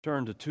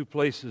Turn to two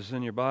places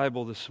in your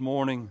Bible this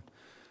morning.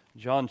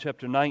 John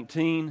chapter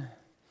 19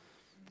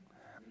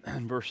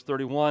 and verse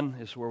 31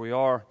 is where we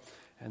are.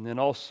 And then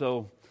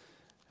also,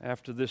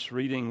 after this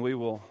reading, we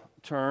will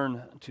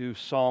turn to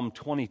Psalm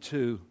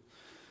 22.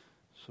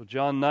 So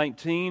John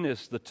 19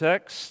 is the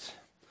text.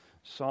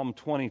 Psalm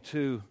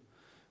 22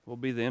 will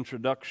be the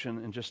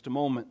introduction in just a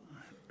moment.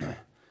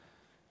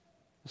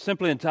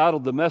 Simply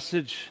entitled the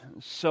message,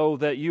 So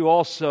That You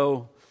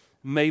Also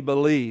May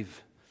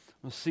Believe.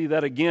 We'll see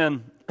that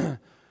again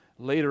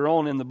later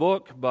on in the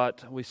book,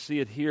 but we see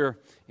it here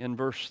in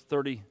verse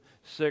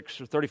 36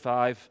 or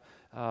 35,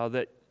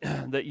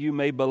 that you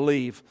may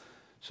believe.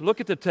 So look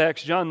at the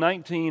text, John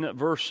 19,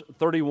 verse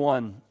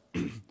 31.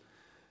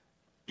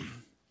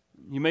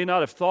 You may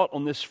not have thought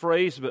on this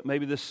phrase, but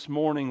maybe this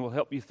morning will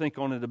help you think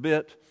on it a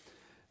bit.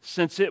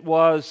 Since it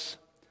was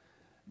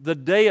the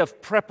day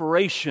of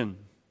preparation,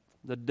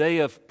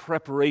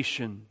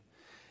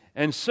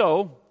 and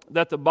so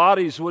that the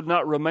bodies would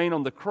not remain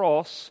on the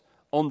cross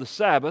on the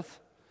Sabbath,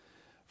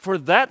 for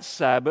that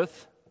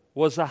Sabbath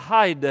was a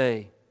high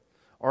day,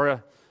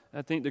 or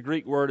I think the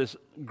Greek word is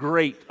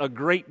a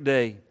great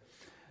day.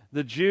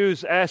 The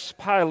Jews asked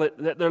Pilate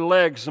that their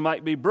legs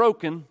might be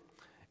broken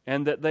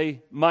and that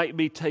they might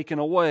be taken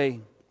away.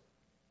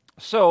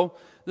 So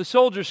the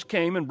soldiers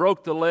came and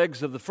broke the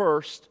legs of the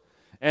first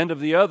and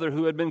of the other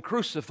who had been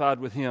crucified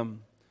with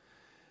him.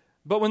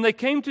 But when they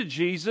came to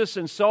Jesus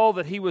and saw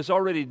that he was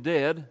already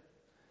dead,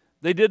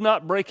 they did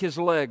not break his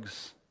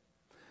legs.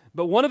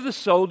 But one of the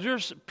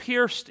soldiers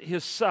pierced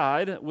his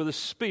side with a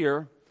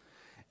spear,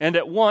 and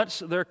at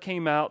once there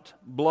came out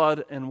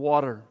blood and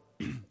water.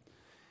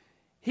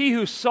 He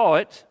who saw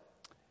it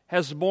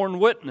has borne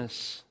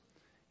witness.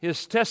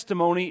 His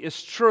testimony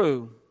is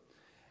true,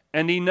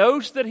 and he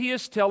knows that he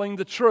is telling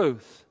the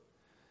truth,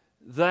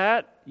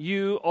 that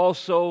you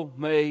also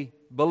may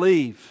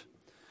believe.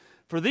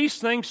 For these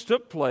things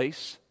took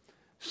place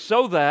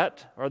so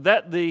that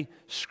the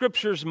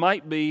Scriptures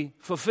might be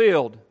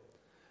fulfilled.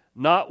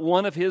 Not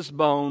one of his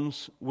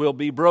bones will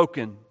be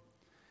broken.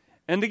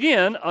 And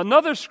again,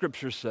 another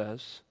Scripture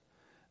says,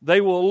 they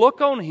will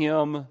look on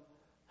him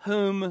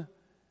whom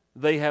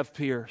they have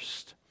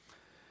pierced.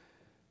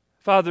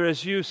 Father,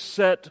 as you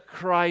set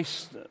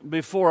Christ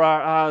before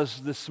our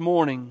eyes this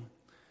morning,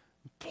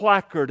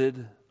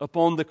 placarded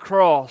upon the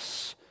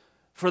cross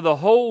for the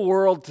whole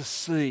world to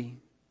see,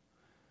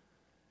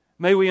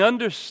 may we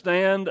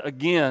understand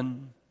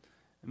again,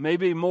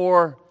 maybe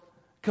more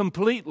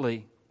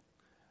completely,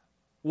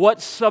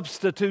 what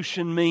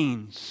substitution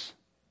means.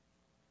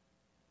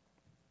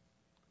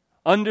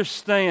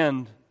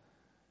 Understand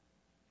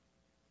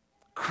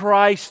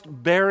Christ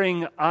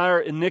bearing our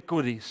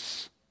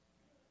iniquities.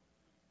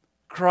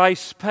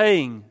 Christ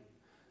paying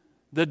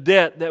the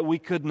debt that we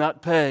could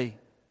not pay.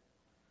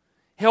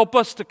 Help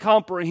us to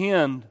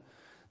comprehend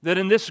that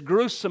in this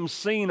gruesome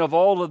scene of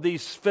all of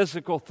these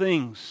physical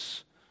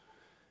things,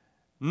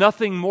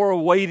 nothing more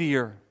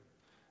weightier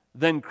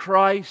than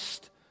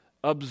Christ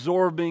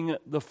absorbing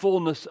the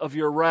fullness of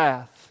your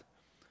wrath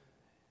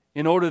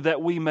in order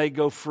that we may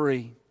go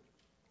free.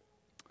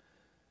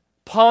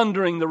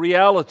 Pondering the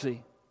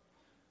reality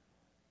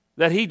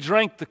that He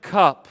drank the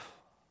cup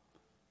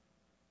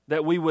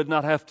that we would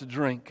not have to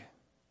drink.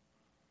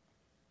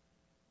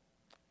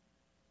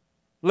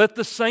 Let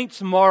the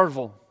saints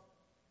marvel,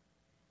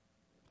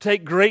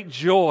 take great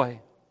joy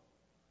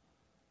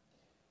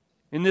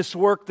in this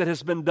work that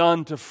has been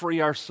done to free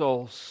our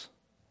souls.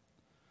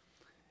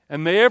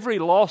 And may every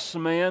lost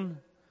man,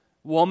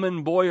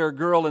 woman, boy, or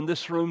girl in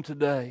this room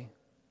today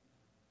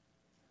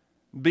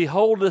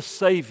behold a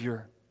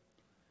Savior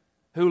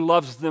who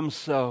loves them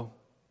so.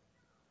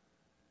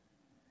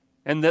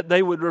 And that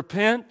they would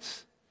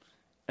repent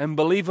and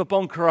believe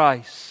upon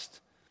Christ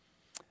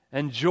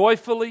and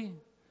joyfully,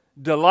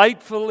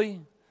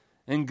 delightfully,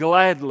 and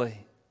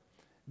gladly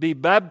be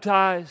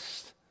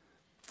baptized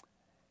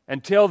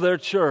and tell their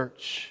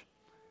church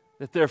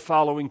that they're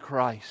following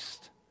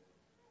Christ.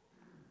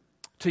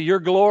 To your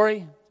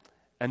glory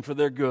and for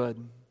their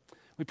good.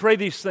 We pray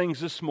these things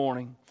this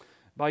morning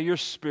by your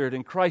Spirit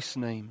in Christ's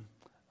name.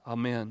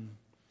 Amen.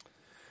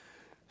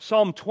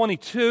 Psalm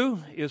 22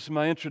 is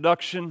my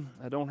introduction.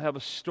 I don't have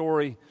a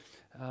story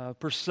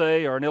per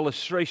se or an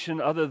illustration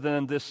other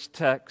than this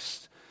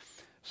text.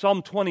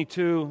 Psalm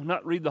 22,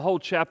 not read the whole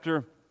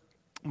chapter,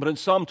 but in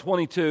Psalm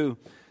 22,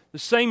 the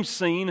same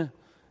scene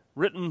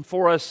written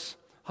for us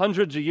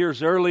hundreds of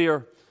years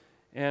earlier,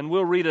 and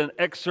we'll read an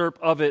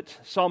excerpt of it.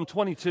 Psalm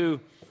 22,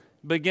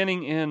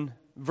 beginning in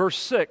verse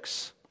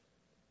 6.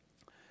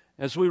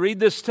 As we read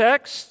this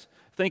text,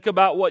 think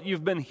about what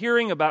you've been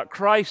hearing about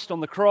Christ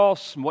on the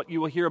cross and what you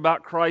will hear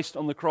about Christ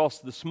on the cross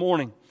this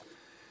morning.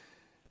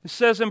 It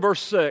says in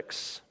verse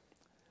 6,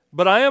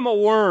 "But I am a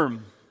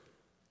worm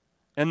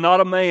and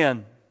not a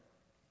man,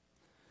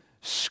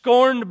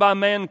 scorned by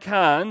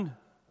mankind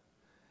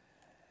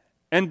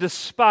and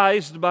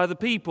despised by the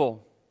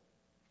people.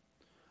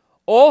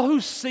 All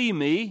who see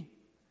me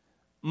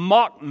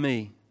mock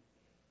me.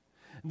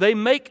 They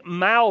make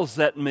mouths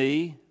at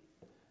me.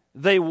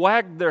 They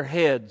wag their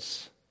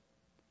heads.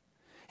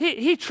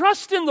 He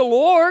trusts in the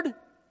Lord.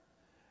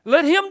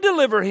 Let Him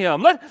deliver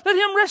him. Let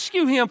Him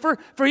rescue him, for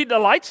He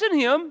delights in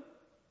him.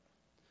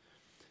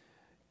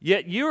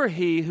 Yet you are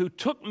He who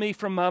took me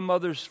from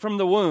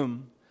the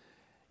womb.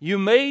 You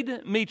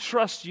made me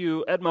trust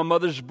you at my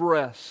mother's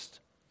breast.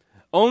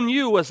 On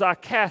you was I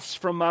cast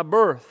from my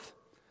birth,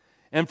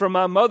 and from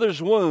my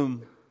mother's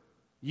womb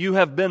you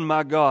have been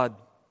my God.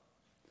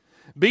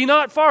 Be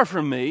not far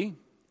from me,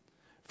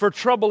 for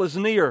trouble is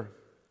near,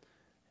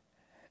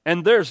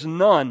 and there's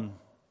none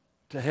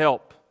to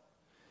help.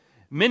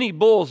 Many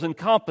bulls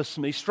encompass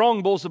me,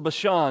 strong bulls of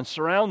Bashan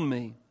surround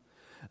me.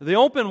 They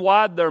open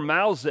wide their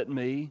mouths at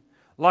me,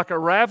 like a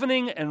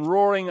ravening and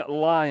roaring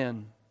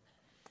lion.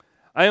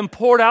 I am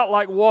poured out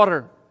like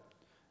water,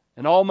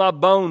 and all my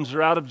bones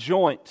are out of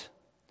joint.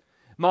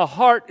 My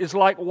heart is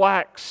like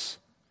wax.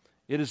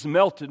 It is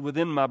melted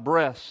within my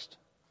breast.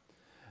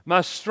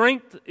 My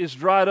strength is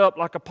dried up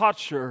like a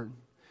potsherd.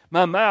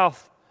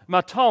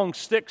 My tongue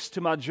sticks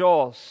to my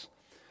jaws.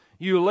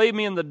 You lay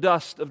me in the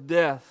dust of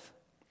death.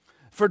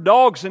 For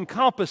dogs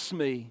encompass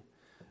me.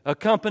 A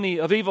company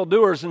of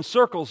evildoers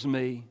encircles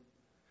me.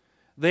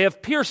 They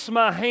have pierced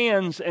my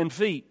hands and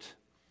feet.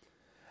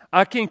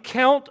 I can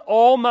count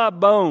all my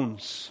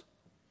bones.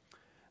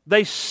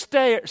 They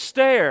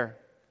stare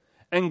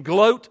and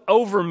gloat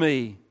over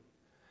me.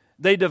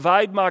 They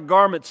divide my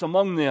garments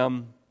among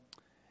them,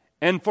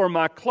 and for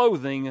my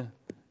clothing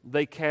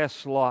they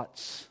cast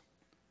lots.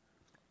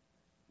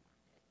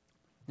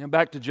 Now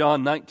back to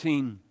John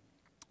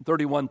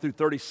 19:31 through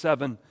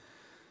 37.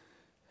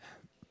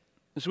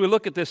 As we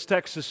look at this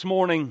text this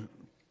morning,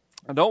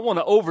 I don't want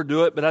to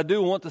overdo it, but I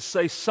do want to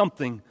say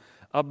something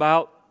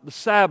about the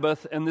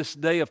Sabbath and this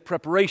day of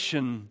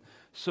preparation.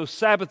 So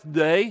Sabbath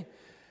day,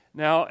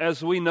 now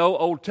as we know,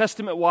 Old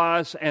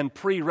Testament-wise and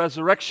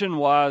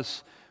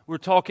pre-resurrection-wise, we're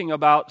talking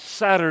about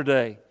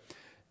Saturday.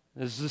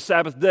 As the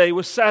Sabbath day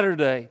was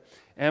Saturday.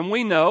 And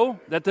we know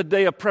that the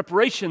day of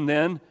preparation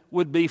then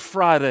would be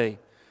Friday.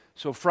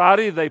 So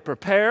Friday they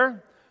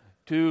prepare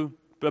to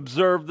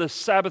observe the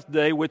Sabbath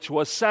day, which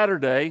was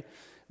Saturday.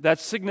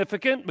 That's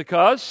significant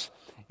because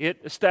it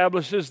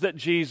establishes that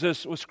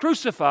Jesus was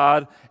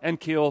crucified and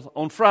killed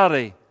on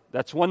Friday.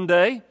 That's one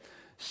day.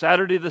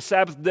 Saturday, the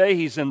Sabbath day,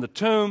 He's in the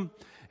tomb.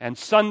 And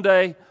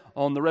Sunday,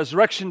 on the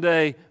resurrection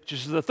day, which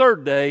is the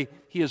third day,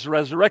 He is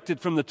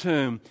resurrected from the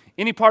tomb.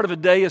 Any part of a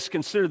day is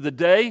considered the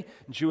day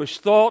in Jewish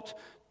thought.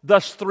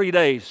 Thus 3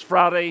 days,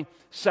 Friday,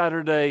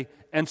 Saturday,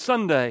 and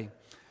Sunday.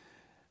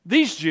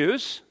 These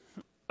Jews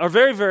are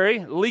very,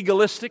 very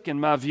legalistic in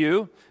my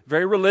view,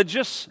 very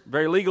religious,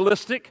 very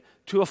legalistic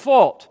to a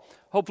fault.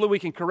 Hopefully we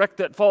can correct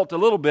that fault a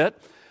little bit.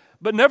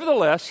 But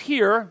nevertheless,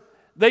 here,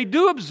 they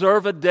do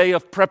observe a day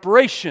of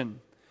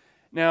preparation.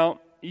 Now,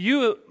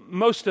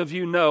 most of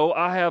you know,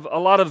 I have a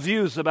lot of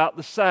views about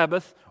the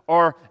Sabbath,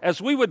 or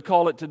as we would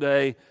call it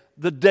today,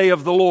 the day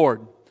of the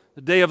Lord.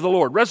 The day of the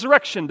Lord.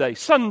 Resurrection Day,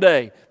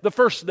 Sunday, the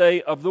first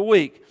day of the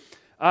week.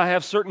 I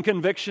have certain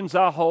convictions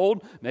I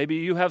hold. Maybe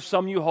you have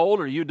some you hold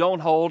or you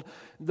don't hold.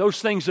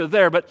 Those things are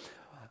there. But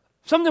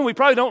something we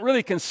probably don't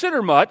really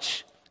consider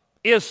much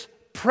is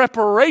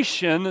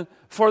preparation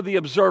for the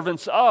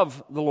observance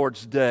of the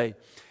Lord's Day.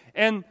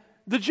 And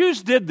the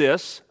Jews did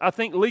this, I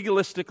think,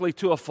 legalistically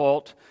to a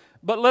fault,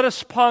 but let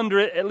us ponder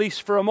it at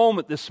least for a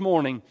moment this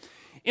morning.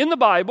 In the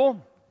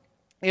Bible,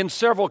 in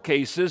several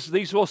cases,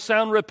 these will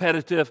sound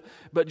repetitive,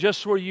 but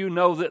just where you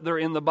know that they're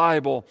in the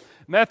Bible.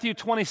 Matthew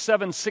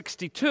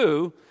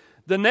 27:62,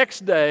 the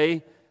next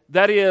day,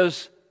 that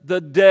is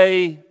the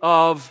day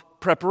of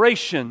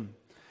preparation.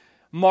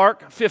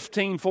 Mark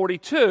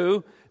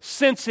 15:42,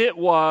 since it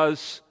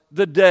was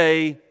the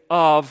day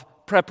of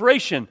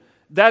preparation.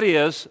 That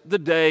is the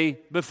day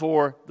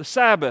before the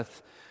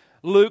Sabbath.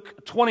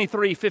 Luke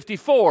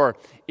 23:54,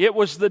 it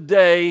was the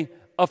day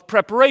of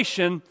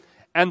preparation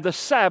and the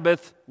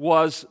Sabbath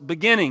was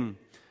beginning.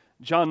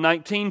 John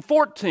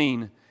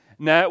 19:14,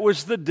 now it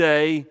was the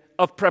day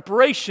of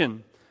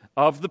preparation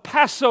of the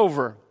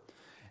Passover.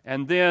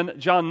 And then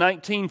John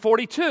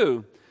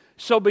 19:42,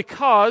 so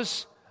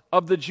because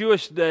of the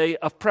Jewish day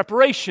of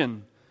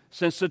preparation,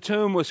 since the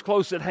tomb was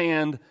close at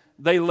hand,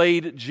 they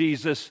laid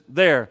Jesus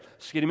there.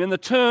 Let's get Him in the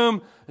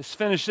tomb. Let's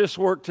finish this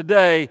work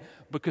today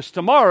because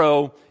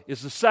tomorrow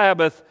is the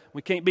Sabbath.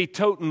 We can't be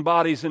toting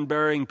bodies and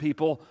burying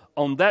people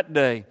on that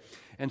day.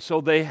 And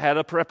so they had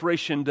a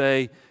preparation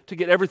day to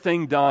get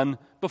everything done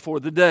before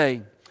the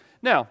day.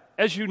 Now,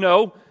 as you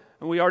know,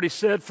 and we already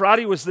said,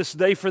 Friday was this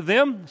day for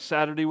them.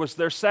 Saturday was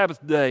their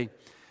Sabbath day.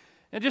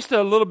 And just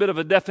a little bit of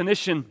a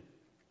definition.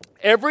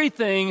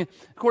 Everything,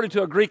 according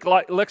to a Greek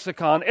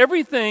lexicon,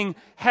 everything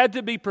had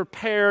to be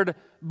prepared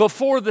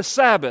before the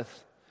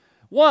Sabbath.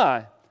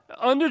 Why?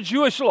 Under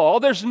Jewish law,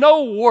 there's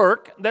no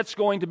work that's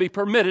going to be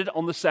permitted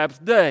on the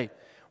Sabbath day.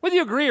 Whether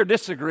you agree or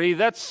disagree,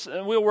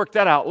 we'll work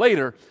that out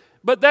later.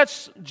 But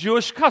that's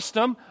Jewish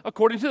custom,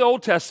 according to the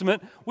Old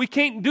Testament. We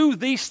can't do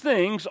these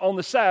things on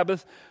the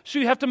Sabbath, so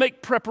you have to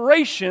make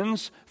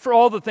preparations for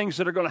all the things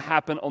that are going to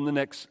happen on the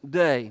next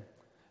day.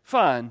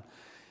 Fine.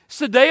 It's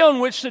the day on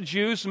which the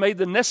Jews made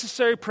the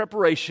necessary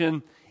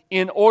preparation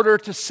in order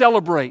to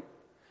celebrate.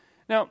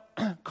 Now,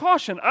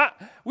 caution,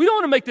 we don't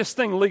want to make this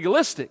thing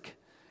legalistic,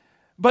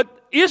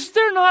 but is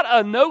there not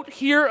a note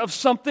here of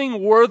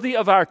something worthy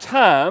of our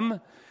time,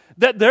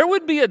 that there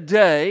would be a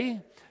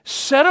day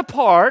set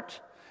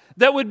apart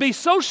that would be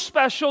so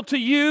special to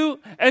you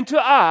and to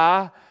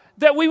I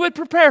that we would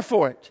prepare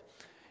for it?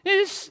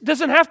 This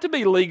doesn't have to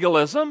be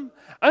legalism.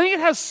 I think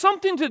it has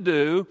something to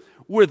do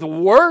with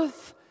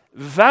worth,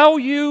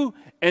 value,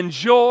 and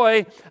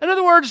joy. In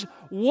other words,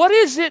 what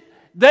is it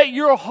that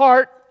your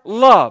heart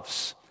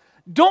loves?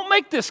 Don't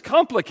make this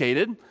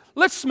complicated.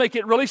 Let's make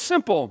it really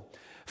simple.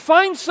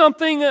 Find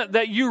something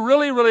that you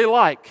really, really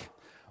like.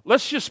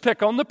 Let's just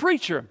pick on the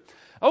preacher.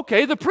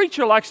 Okay, the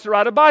preacher likes to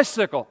ride a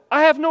bicycle.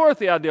 I have no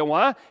earthly idea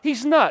why.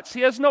 He's nuts.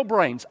 He has no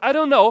brains. I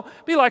don't know,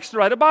 but he likes to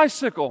ride a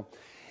bicycle.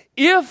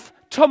 If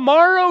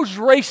tomorrow's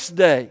race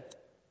day,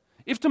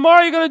 if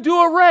tomorrow you're going to do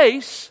a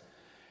race,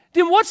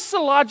 then what's the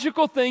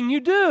logical thing you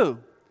do?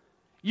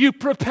 You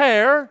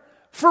prepare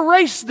for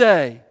race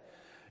day.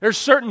 There's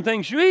certain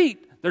things you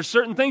eat. There's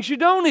certain things you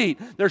don't eat.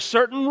 There's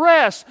certain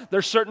rest.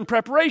 There's certain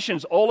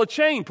preparations. Oil a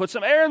chain. Put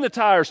some air in the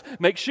tires.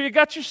 Make sure you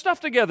got your stuff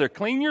together.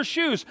 Clean your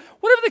shoes.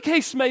 Whatever the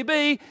case may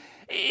be,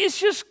 it's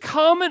just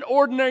common,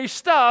 ordinary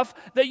stuff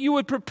that you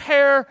would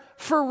prepare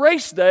for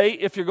race day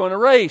if you're going to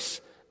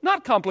race.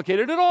 Not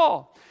complicated at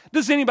all.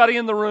 Does anybody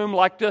in the room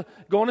like to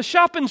go on a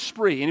shopping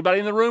spree? Anybody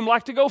in the room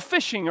like to go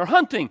fishing or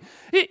hunting?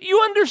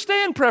 You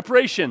understand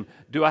preparation.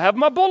 Do I have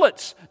my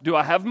bullets? Do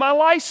I have my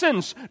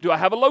license? Do I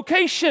have a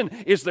location?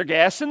 Is there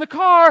gas in the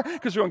car?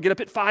 Because we're going to get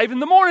up at 5 in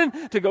the morning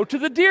to go to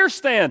the deer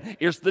stand.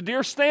 Is the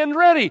deer stand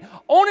ready?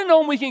 On and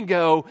on we can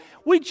go.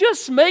 We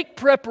just make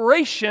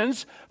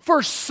preparations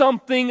for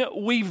something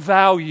we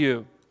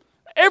value.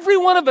 Every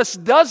one of us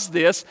does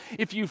this.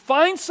 If you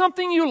find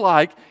something you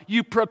like,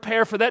 you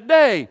prepare for that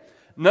day.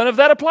 None of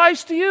that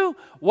applies to you?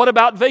 What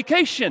about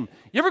vacation?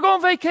 You ever go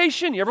on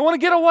vacation? You ever want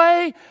to get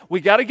away? We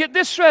got to get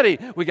this ready.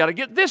 We got to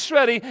get this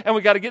ready. And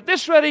we got to get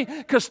this ready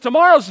because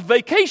tomorrow's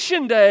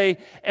vacation day,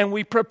 and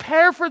we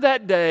prepare for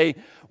that day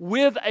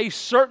with a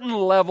certain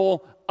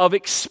level of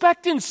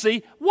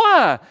expectancy.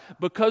 Why?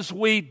 Because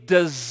we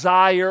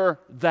desire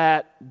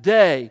that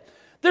day.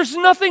 There's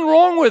nothing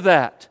wrong with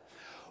that.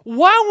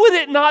 Why would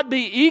it not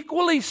be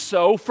equally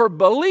so for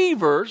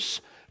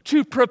believers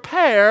to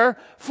prepare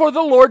for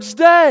the Lord's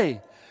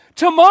day?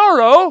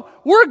 Tomorrow,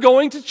 we're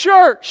going to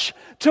church.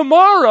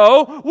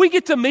 Tomorrow, we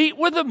get to meet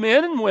with the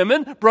men and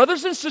women,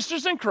 brothers and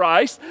sisters in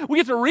Christ. We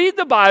get to read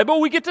the Bible.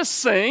 We get to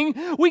sing.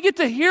 We get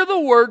to hear the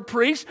word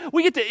preached.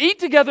 We get to eat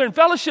together and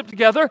fellowship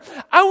together.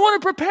 I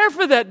want to prepare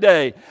for that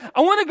day.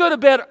 I want to go to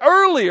bed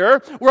earlier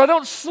where I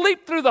don't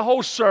sleep through the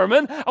whole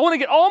sermon. I want to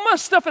get all my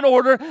stuff in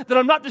order that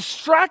I'm not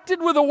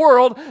distracted with the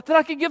world, that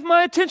I can give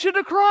my attention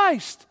to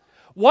Christ.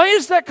 Why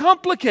is that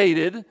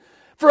complicated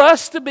for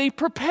us to be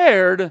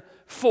prepared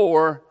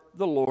for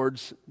the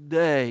Lord's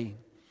day?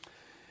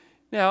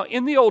 Now,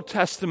 in the Old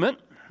Testament,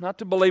 not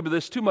to belabor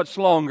this too much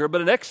longer, but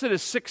in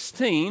Exodus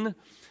 16,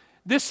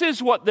 this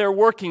is what they're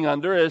working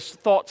under as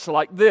thoughts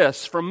like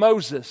this from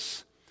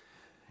Moses.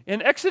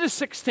 In Exodus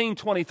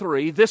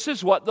 16:23, this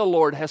is what the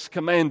Lord has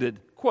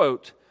commanded.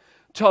 Quote,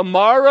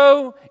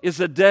 "Tomorrow is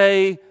a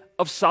day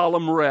of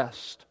solemn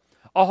rest,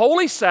 a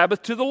holy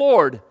Sabbath to the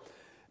Lord.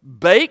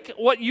 Bake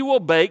what you will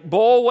bake,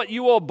 boil what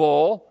you will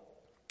boil,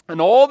 and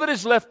all that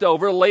is left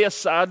over lay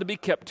aside to be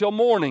kept till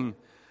morning."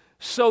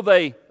 So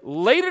they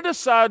laid it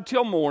aside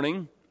till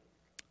morning,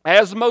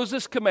 as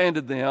Moses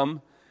commanded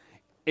them.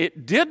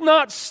 It did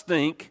not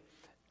stink,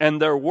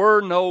 and there were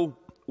no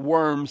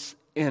worms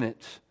in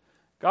it.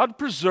 God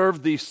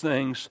preserved these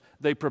things.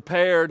 They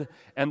prepared,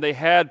 and they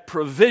had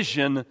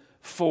provision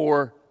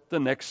for the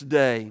next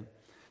day.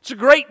 It's a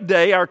great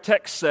day, our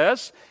text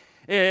says.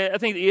 I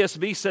think the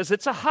ESV says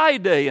it's a high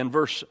day in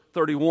verse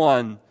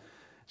 31.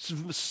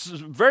 It's a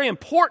very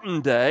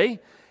important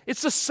day.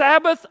 It's the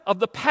Sabbath of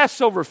the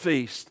Passover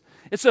feast.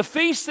 It's a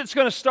feast that's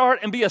going to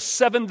start and be a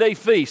 7-day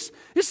feast.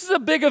 This is a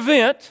big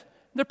event.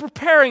 They're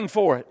preparing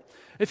for it.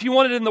 If you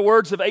want it in the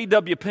words of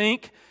A.W.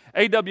 Pink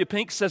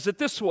says it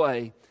this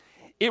way: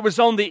 "It was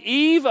on the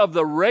eve of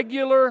the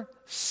regular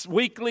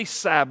weekly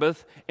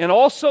Sabbath and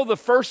also the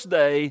first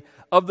day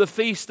of the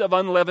Feast of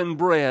Unleavened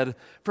Bread,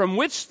 from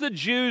which the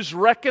Jews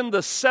reckoned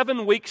the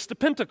 7 weeks to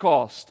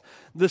Pentecost.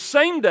 The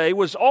same day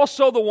was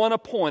also the one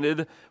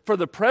appointed for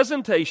the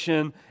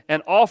presentation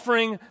and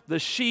offering the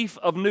sheaf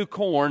of new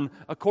corn,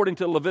 according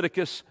to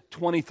Leviticus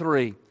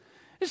 23.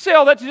 You say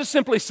all that to just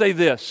simply say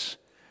this: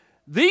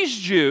 these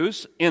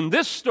Jews in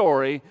this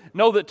story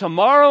know that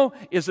tomorrow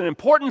is an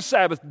important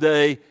Sabbath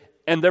day,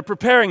 and they're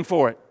preparing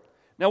for it.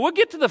 Now, we'll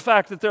get to the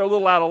fact that they're a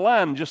little out of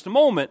line in just a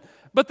moment,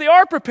 but they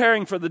are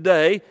preparing for the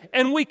day,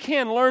 and we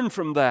can learn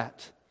from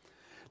that.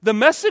 The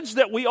message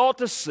that we ought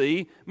to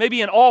see,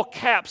 maybe in all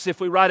caps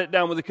if we write it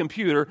down with a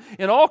computer,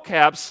 in all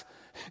caps,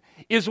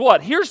 is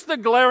what? Here's the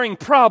glaring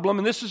problem,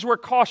 and this is where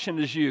caution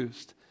is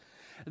used.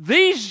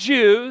 These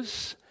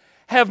Jews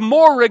have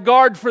more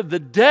regard for the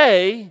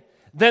day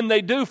than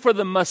they do for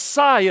the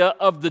Messiah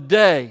of the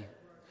day.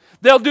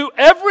 They'll do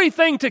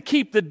everything to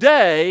keep the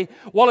day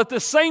while at the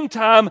same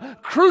time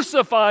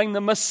crucifying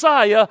the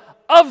Messiah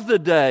of the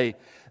day.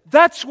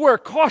 That's where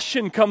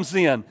caution comes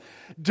in.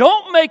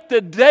 Don't make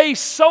the day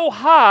so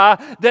high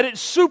that it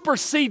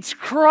supersedes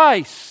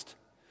Christ.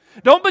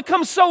 Don't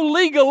become so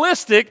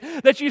legalistic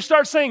that you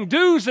start saying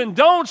do's and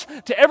don'ts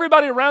to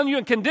everybody around you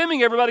and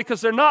condemning everybody because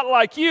they're not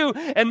like you,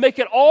 and make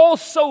it all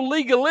so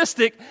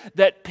legalistic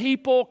that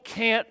people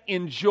can't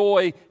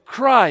enjoy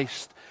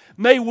Christ.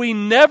 May we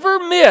never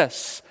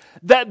miss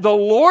that the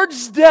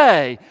Lord's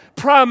Day,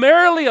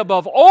 primarily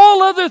above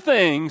all other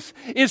things,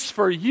 is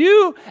for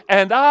you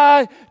and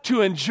I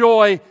to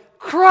enjoy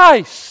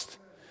Christ.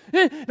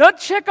 Not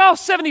check off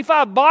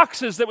 75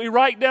 boxes that we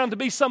write down to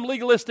be some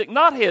legalistic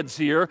knotheads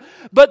here,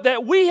 but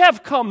that we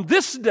have come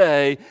this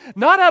day,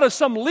 not out of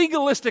some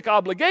legalistic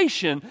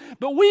obligation,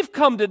 but we've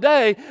come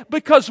today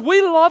because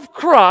we love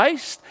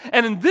Christ,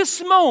 and in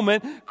this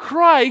moment,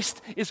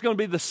 Christ is going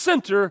to be the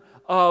center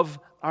of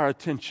our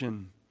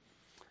attention.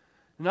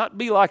 Not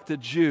be like the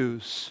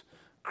Jews,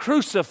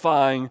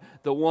 crucifying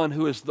the one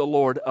who is the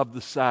Lord of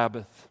the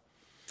Sabbath.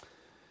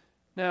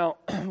 Now,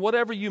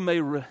 whatever you may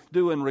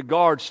do in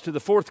regards to the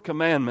fourth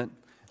commandment,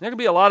 there can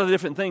be a lot of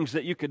different things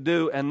that you could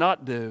do and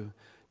not do.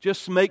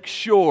 Just make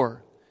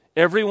sure,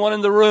 everyone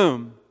in the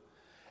room,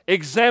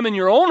 examine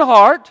your own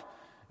heart.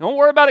 Don't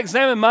worry about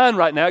examining mine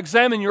right now.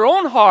 Examine your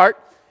own heart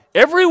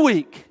every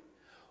week.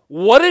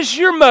 What is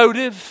your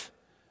motive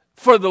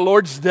for the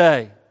Lord's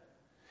Day?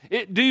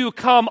 Do you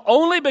come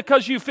only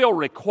because you feel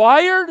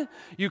required?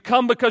 You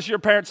come because your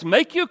parents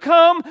make you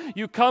come?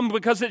 You come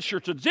because it's your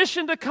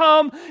tradition to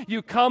come?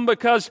 You come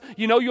because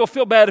you know you'll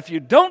feel bad if you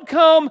don't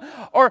come?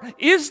 Or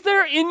is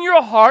there in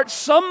your heart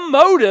some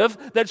motive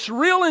that's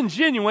real and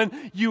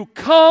genuine? You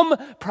come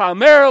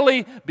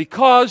primarily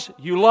because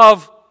you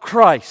love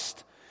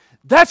Christ.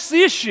 That's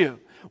the issue.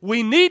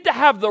 We need to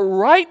have the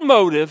right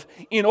motive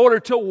in order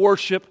to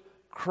worship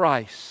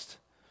Christ.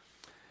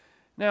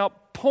 Now,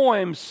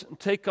 poems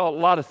take a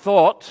lot of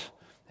thought,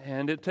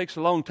 and it takes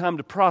a long time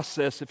to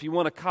process. If you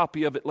want a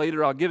copy of it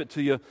later, I'll give it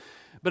to you.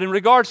 But in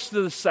regards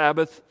to the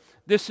Sabbath,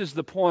 this is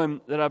the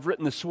poem that I've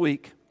written this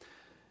week.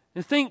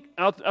 And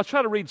I'll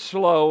try to read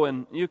slow,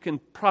 and you can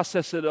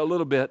process it a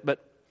little bit,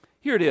 but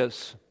here it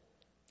is.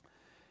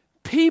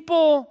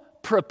 People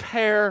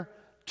prepare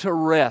to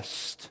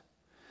rest,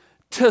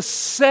 to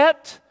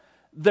set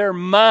their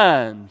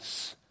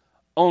minds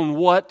on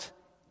what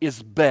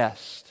is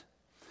best.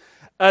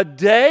 A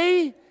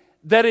day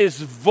that is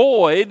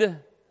void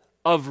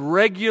of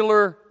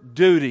regular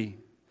duty,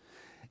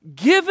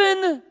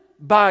 given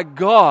by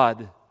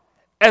God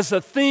as a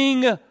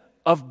thing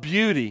of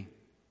beauty.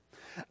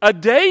 A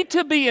day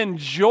to be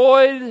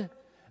enjoyed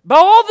by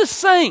all the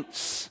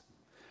saints,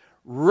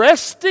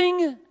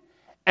 resting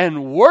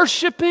and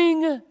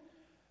worshiping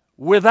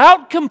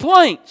without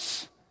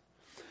complaints.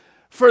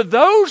 For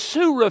those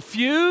who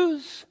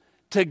refuse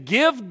to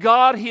give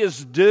God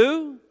His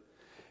due,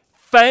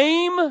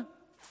 fame,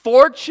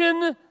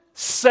 fortune,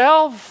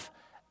 self,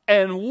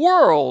 and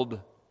world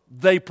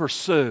they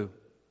pursue.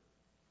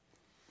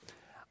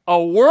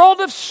 A world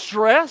of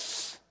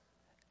stress,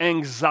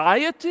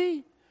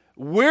 anxiety,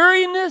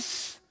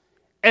 weariness,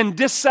 and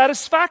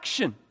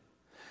dissatisfaction.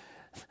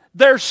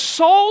 Their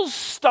souls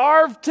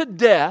starve to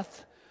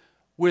death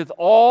with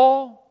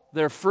all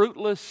their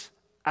fruitless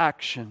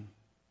action.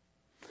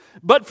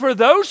 But for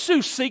those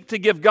who seek to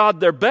give God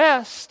their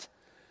best,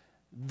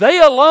 they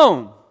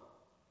alone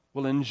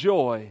will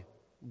enjoy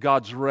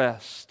God's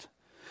rest.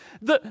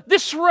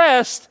 This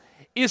rest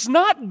is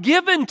not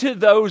given to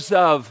those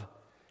of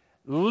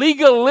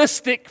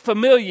legalistic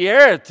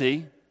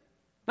familiarity,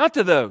 not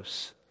to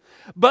those,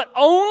 but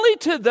only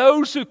to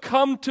those who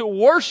come to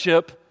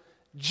worship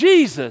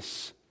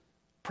Jesus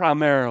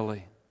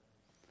primarily.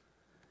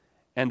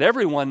 And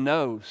everyone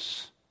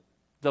knows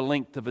the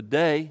length of a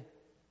day.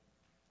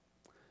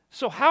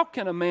 So how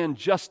can a man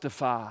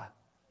justify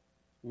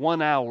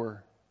 1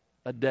 hour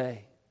a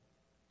day?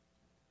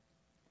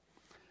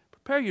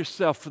 Prepare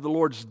yourself for the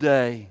Lord's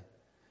day,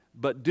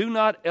 but do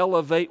not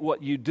elevate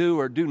what you do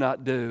or do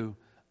not do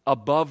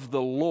above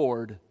the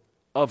Lord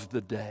of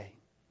the day.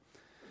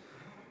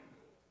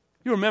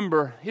 You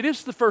remember, it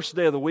is the first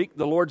day of the week,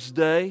 the Lord's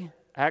Day,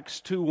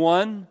 Acts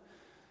 2:1.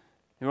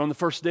 You're on the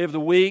first day of the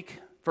week.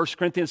 1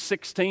 Corinthians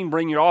 16,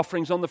 bring your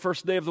offerings on the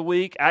first day of the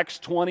week. Acts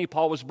 20,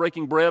 Paul was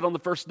breaking bread on the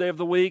first day of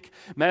the week.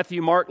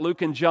 Matthew, Mark,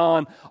 Luke, and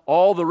John,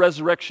 all the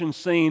resurrection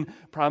scene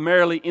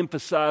primarily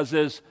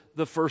emphasizes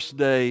the first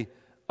day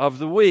of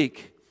the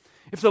week.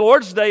 If the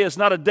Lord's Day is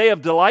not a day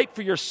of delight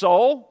for your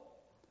soul,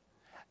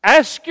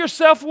 ask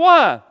yourself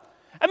why.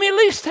 I mean, at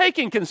least take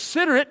and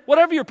consider it,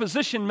 whatever your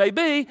position may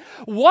be.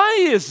 Why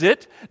is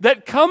it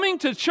that coming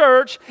to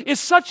church is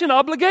such an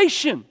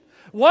obligation?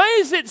 Why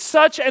is it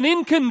such an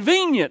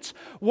inconvenience?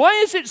 Why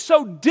is it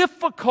so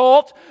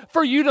difficult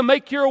for you to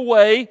make your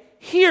way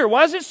here?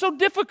 Why is it so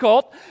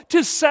difficult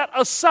to set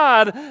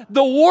aside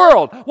the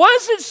world? Why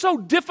is it so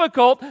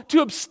difficult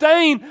to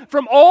abstain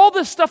from all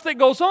the stuff that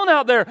goes on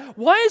out there?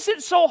 Why is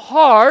it so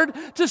hard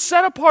to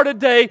set apart a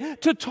day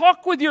to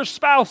talk with your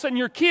spouse and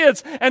your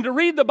kids and to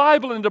read the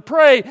Bible and to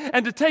pray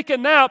and to take a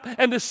nap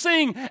and to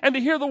sing and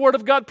to hear the Word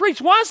of God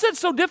preached? Why is that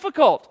so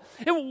difficult?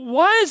 And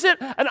why is it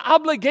an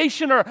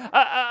obligation or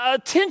a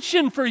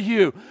tension for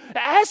you?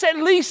 At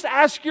least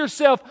ask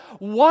yourself,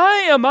 why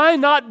am I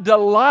not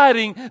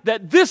delighting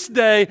that this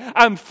day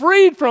I'm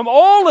freed from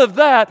all of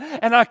that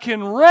and I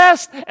can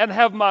rest and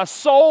have my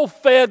soul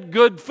fed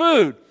good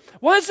food?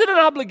 Why is it an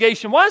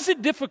obligation? Why is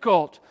it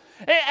difficult?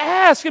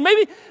 Ask, and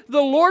maybe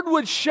the Lord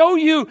would show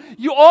you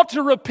ought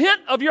to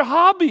repent of your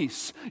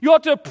hobbies. You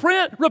ought to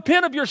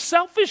repent of your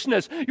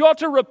selfishness. You ought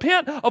to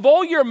repent of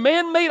all your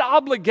man-made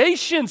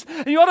obligations.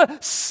 And you ought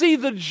to see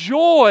the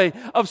joy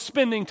of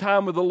spending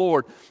time with the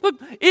Lord. Look,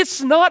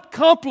 it's not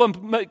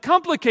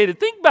complicated.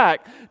 Think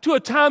back to a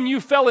time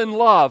you fell in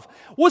love.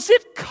 Was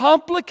it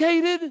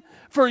complicated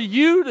for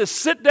you to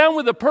sit down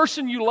with the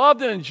person you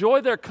loved and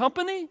enjoy their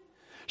company?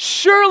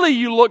 Surely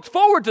you looked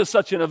forward to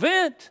such an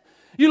event.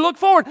 You look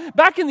forward.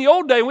 Back in the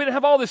old day, we didn't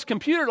have all this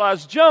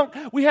computerized junk.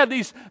 We had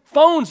these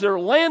phones that are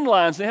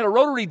landlines. They had a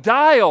rotary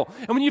dial.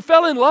 And when you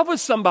fell in love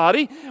with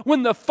somebody,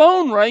 when the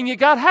phone rang, you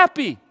got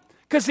happy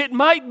because it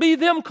might be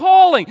them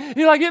calling.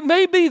 You're like, it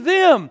may be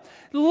them.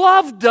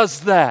 Love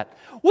does that.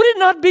 Would it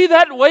not be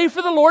that way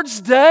for the Lord's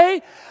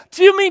day?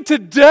 Do you mean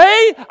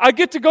today I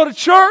get to go to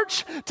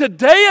church?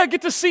 Today I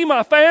get to see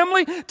my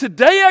family?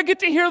 Today I get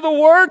to hear the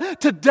Word?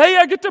 Today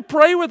I get to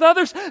pray with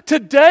others?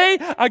 Today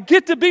I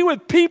get to be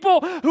with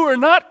people who are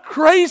not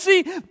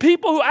crazy,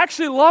 people who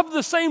actually love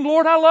the same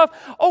Lord I love?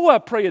 Oh, I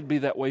pray it'd be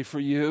that way for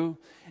you.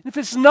 And if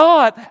it's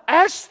not,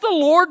 ask the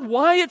Lord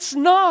why it's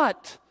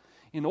not,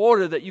 in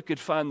order that you could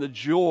find the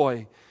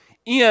joy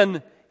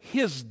in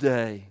His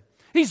day.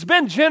 He's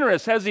been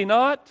generous, has He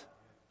not?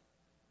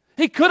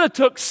 He could have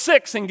took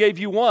 6 and gave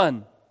you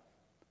 1.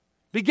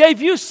 He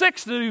gave you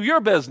 6 to do your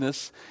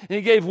business, and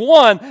He gave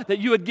 1 that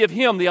you would give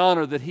Him the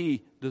honor that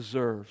He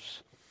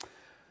deserves.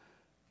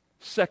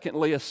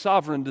 Secondly, a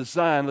sovereign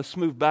design. Let's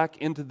move back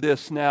into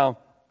this now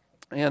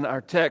in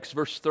our text,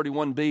 verse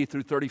 31b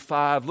through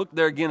 35. Look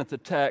there again at the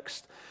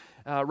text.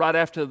 Right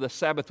after the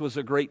Sabbath was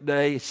a great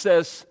day, it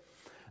says,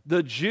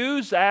 "The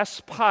Jews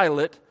asked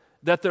Pilate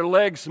that their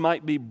legs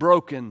might be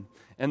broken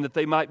and that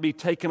they might be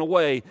taken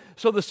away.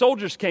 So the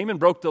soldiers came and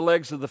broke the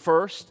legs of the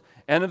first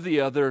and of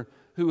the other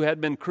who had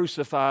been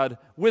crucified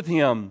with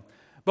Him.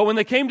 But when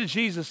they came to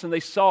Jesus and they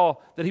saw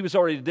that He was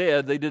already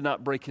dead, they did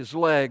not break His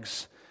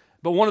legs.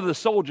 But one of the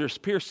soldiers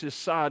pierced His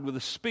side with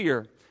a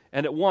spear,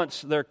 and at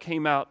once there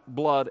came out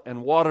blood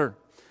and water.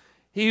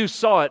 He who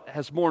saw it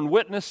has borne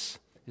witness.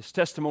 His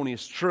testimony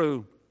is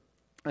true,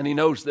 and he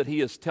knows that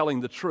he is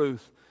telling the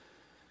truth,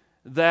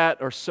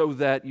 so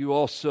that you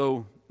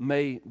also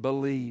may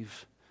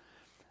believe."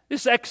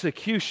 This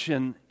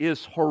execution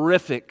is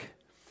horrific.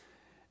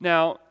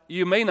 Now,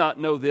 you may not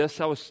know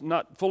this. I was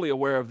not fully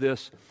aware of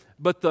this.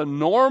 But the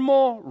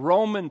normal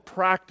Roman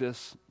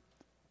practice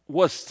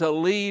was to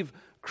leave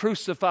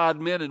crucified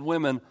men and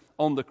women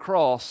on the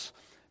cross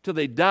till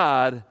they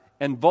died,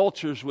 and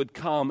vultures would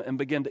come and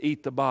begin to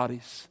eat the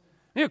bodies.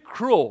 They're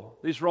cruel,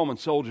 these Roman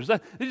soldiers.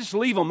 They just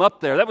leave them up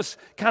there. That was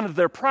kind of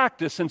their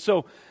practice. And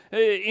so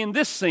in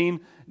this scene,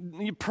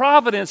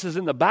 providence is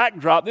in the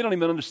backdrop. They don't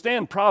even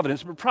understand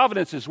providence, but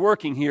providence is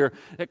working here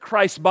that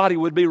Christ's body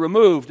would be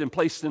removed and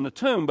placed in the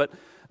tomb. But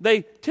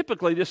they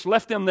typically just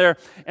left them there,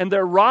 and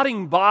their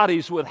rotting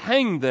bodies would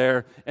hang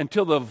there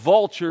until the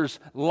vultures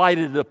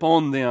lighted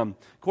upon them,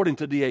 according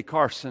to D.A.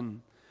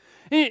 Carson.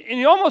 And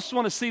you almost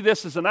want to see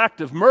this as an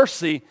act of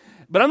mercy,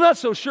 but I'm not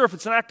so sure if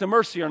it's an act of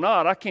mercy or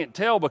not. I can't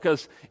tell,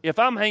 because if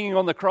I'm hanging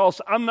on the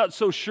cross, I'm not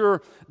so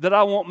sure that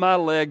I want my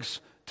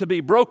legs to be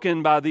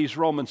broken by these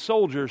Roman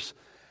soldiers.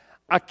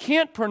 I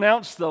can't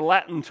pronounce the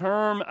Latin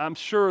term. I'm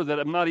sure that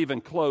I'm not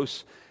even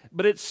close,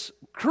 but it's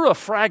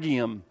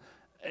crurifragium.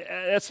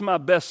 That's my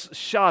best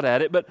shot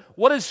at it. But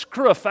what does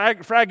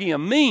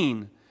crurifragium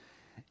mean?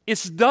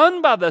 It's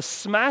done by the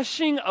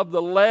smashing of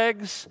the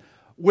legs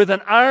with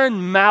an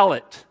iron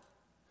mallet.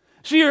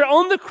 So you're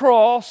on the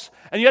cross,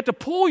 and you have to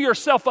pull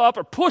yourself up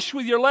or push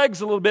with your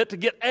legs a little bit to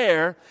get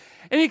air.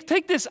 And you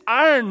take this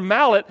iron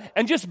mallet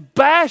and just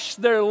bash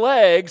their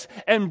legs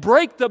and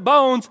break the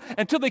bones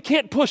until they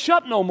can't push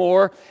up no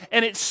more,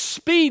 and it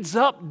speeds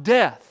up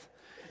death.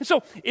 And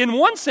so in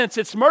one sense,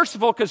 it's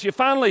merciful because you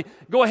finally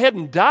go ahead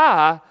and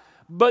die,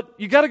 but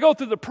you got to go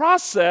through the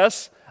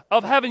process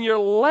of having your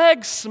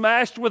legs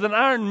smashed with an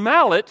iron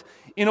mallet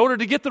in order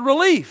to get the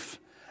relief.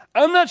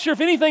 I'm not sure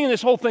if anything in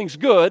this whole thing's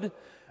good,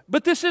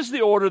 but this is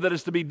the order that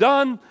is to be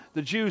done.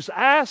 The Jews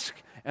ask,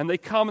 and they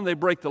come and they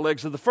break the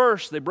legs of the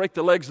first. They break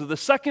the legs of the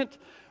second.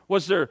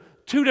 Was there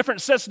 2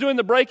 different sets doing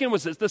the breaking?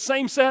 Was it the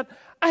same set?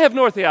 I have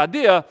no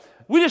idea.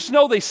 We just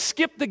know they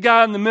skipped the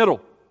guy in the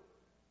middle.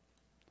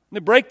 They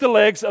break the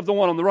legs of the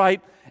one on the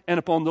right and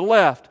upon the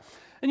left.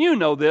 And you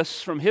know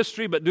this from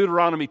history, but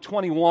Deuteronomy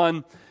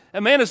 21,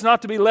 a man is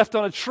not to be left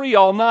on a tree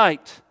all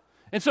night.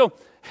 And so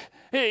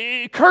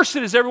Cursed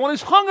is everyone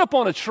who's hung up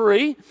on a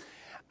tree.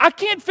 I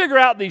can't figure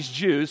out these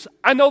Jews.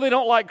 I know they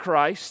don't like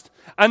Christ.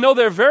 I know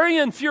they're very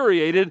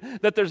infuriated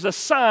that there's a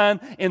sign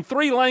in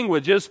 3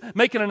 languages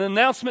making an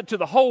announcement to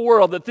the whole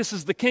world that this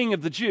is the King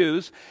of the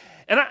Jews.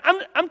 And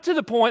I'm to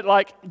the point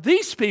like,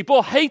 these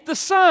people hate the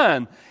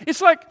sign.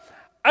 It's like,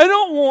 I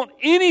don't want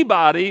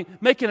anybody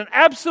making an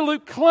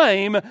absolute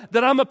claim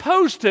that I'm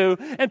opposed to.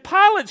 And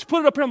Pilate's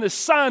put it up here on this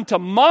sign to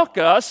mock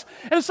us.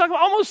 And it's like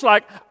almost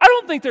like, I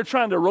don't think they're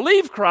trying to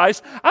relieve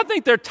Christ. I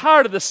think they're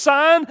tired of the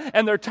sign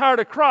and they're tired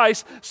of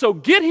Christ. So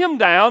get him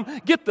down,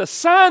 get the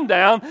sign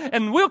down,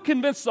 and we'll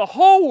convince the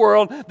whole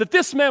world that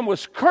this man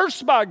was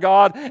cursed by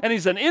God and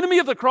he's an enemy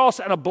of the cross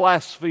and a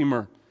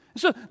blasphemer.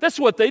 So that's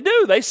what they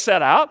do. They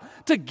set out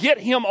to get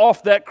him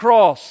off that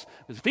cross.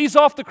 If he's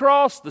off the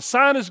cross, the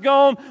sign is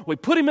gone, we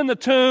put him in the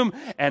tomb,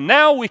 and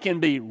now we can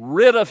be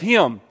rid of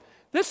him.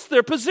 This is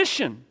their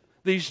position,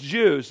 these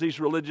Jews, these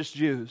religious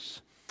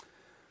Jews.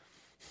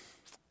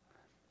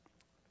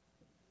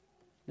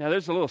 Now,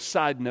 there's a little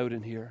side note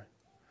in here.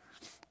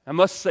 I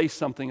must say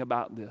something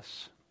about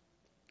this,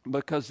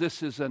 because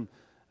this is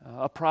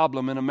a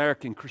problem in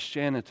American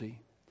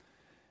Christianity.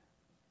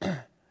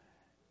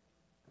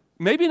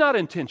 Maybe not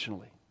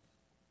intentionally,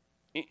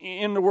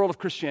 in the world of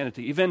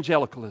Christianity,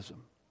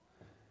 evangelicalism.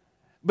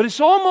 But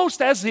it's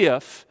almost as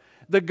if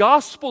the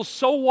gospel's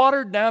so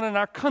watered down in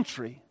our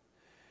country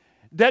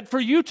that for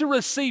you to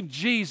receive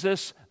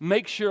Jesus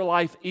makes your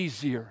life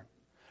easier.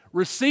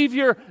 Receive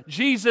your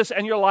Jesus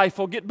and your life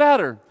will get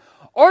better.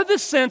 Or the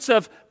sense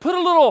of put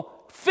a little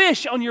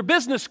fish on your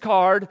business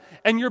card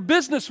and your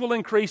business will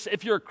increase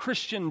if you're a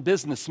Christian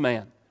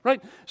businessman.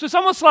 Right? So it's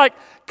almost like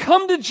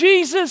come to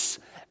Jesus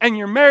and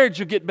your marriage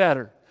will get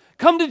better.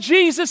 Come to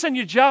Jesus and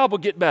your job will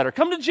get better.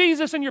 Come to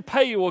Jesus and your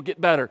pay will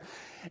get better.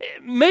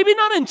 Maybe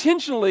not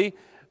intentionally,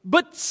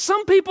 but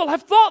some people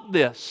have thought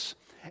this.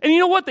 And you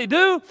know what they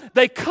do?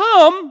 They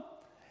come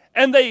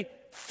and they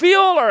feel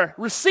or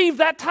receive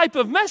that type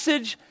of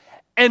message,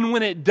 and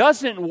when it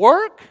doesn't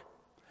work,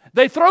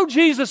 they throw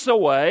Jesus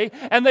away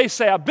and they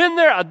say, I've been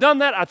there, I've done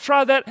that, I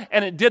tried that,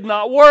 and it did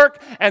not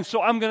work, and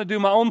so I'm going to do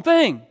my own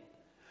thing.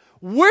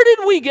 Where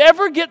did we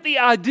ever get the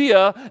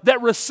idea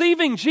that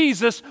receiving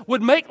Jesus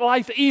would make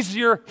life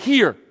easier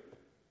here?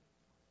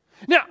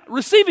 Now,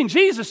 receiving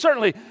Jesus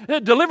certainly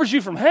delivers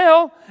you from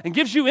hell and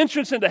gives you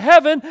entrance into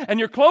heaven, and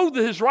you're clothed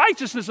in His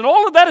righteousness, and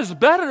all of that is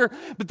better,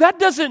 but that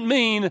doesn't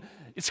mean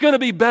it's going to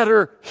be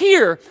better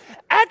here.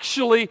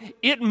 Actually,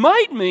 it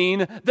might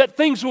mean that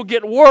things will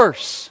get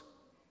worse.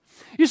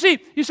 You say,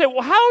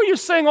 well, how are you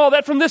saying all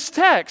that from this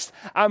text?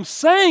 I'm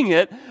saying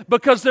it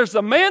because there's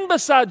a man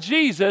beside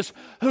Jesus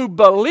who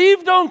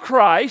believed on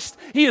Christ.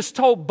 He is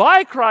told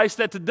by Christ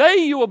that today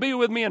you will be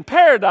with me in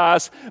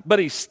paradise, but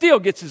he still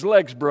gets his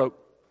legs broke.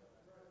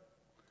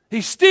 He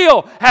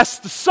still has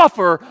to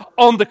suffer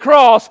on the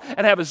cross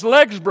and have his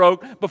legs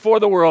broke before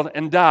the world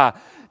and die.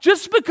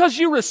 Just because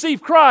you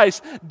receive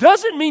Christ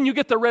doesn't mean you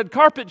get the red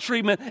carpet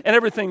treatment and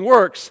everything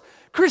works.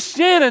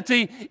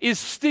 Christianity is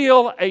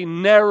still a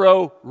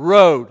narrow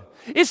road.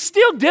 It's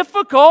still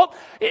difficult.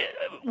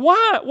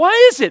 Why?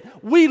 Why is it?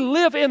 We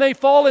live in a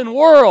fallen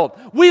world.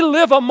 We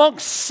live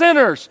amongst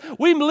sinners.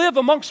 We live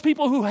amongst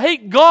people who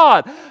hate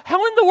God.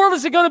 How in the world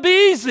is it going to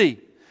be easy?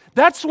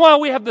 That's why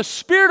we have the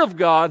Spirit of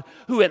God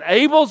who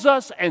enables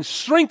us and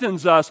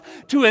strengthens us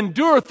to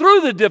endure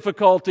through the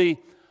difficulty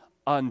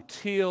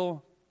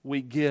until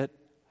we get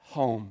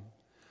home.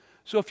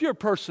 So if you're a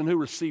person who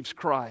receives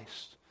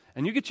Christ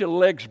and you get your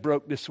legs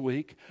broke this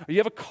week, or you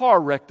have a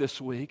car wreck this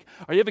week,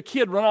 or you have a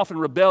kid run off in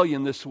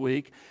rebellion this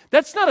week,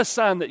 that's not a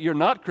sign that you're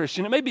not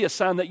Christian. It may be a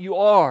sign that you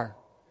are.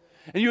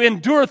 And you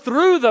endure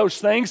through those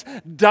things,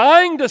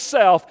 dying to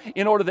self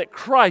in order that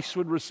Christ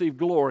would receive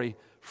glory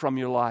from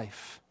your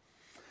life.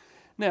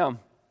 Now,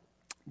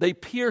 they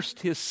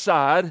pierced his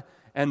side,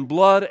 and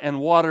blood and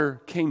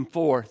water came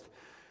forth.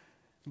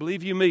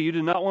 Believe you me, you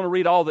do not want to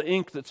read all the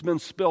ink that's been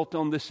spilt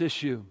on this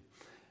issue.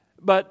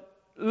 But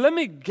let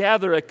me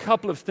gather a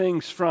couple of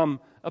things from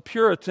a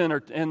Puritan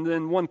and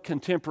then one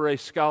contemporary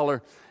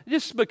scholar,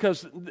 just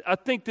because I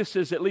think this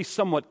is at least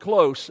somewhat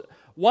close.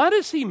 Why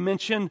does he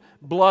mention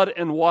blood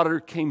and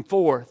water came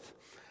forth?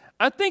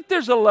 I think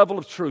there's a level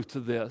of truth to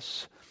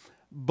this.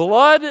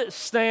 Blood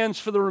stands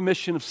for the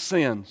remission of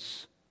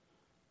sins.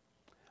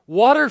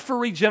 Water for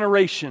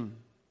regeneration.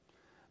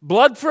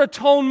 Blood for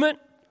atonement.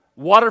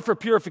 Water for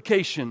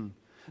purification.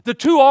 The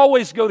two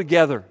always go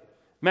together.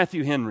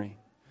 Matthew Henry.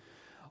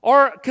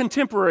 Or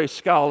contemporary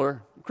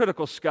scholar,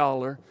 critical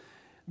scholar,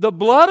 the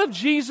blood of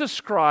Jesus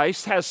Christ,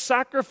 his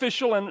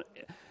sacrificial and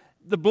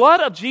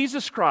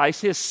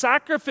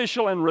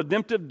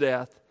redemptive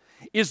death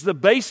is the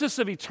basis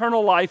of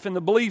eternal life in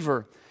the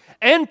believer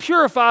and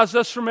purifies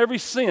us from every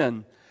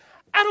sin.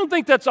 I don't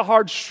think that's a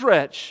hard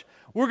stretch.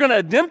 We're going to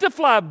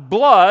identify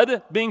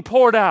blood being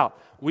poured out.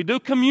 We do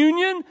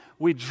communion,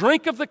 we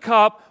drink of the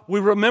cup,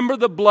 we remember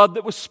the blood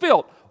that was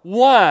spilt.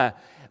 Why?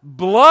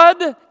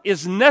 Blood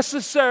is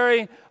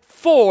necessary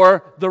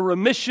for the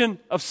remission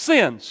of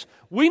sins.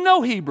 We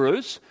know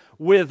Hebrews,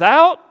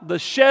 without the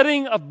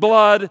shedding of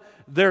blood,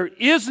 there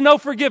is no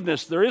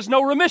forgiveness. There is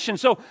no remission.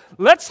 So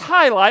let's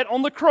highlight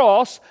on the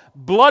cross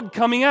blood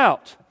coming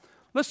out.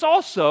 Let's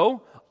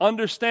also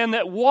understand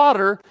that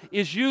water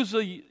is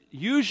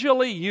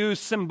usually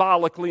used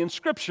symbolically in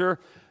Scripture,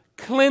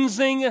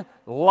 cleansing,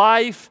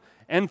 life,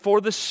 and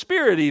for the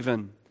Spirit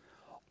even.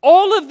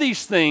 All of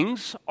these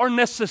things are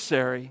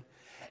necessary,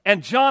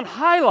 and John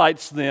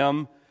highlights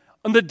them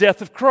on the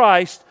death of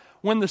Christ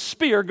when the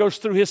spear goes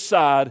through his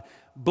side.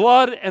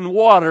 Blood and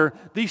water,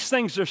 these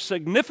things are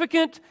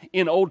significant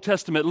in Old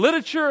Testament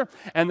literature,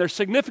 and they're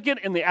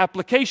significant in the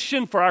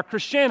application for our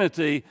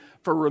Christianity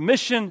for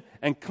remission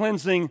and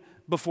cleansing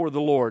before the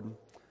Lord.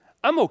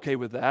 I'm okay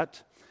with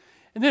that.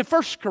 And then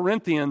 1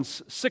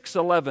 Corinthians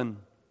 6:11,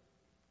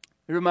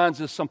 it reminds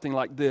us something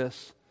like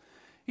this.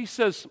 He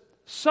says,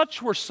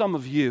 such were some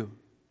of you,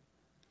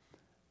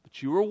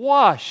 but you were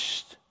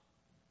washed.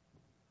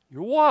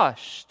 You're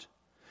washed.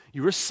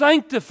 You were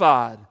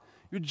sanctified.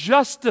 You're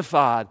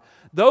justified.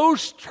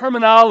 Those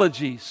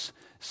terminologies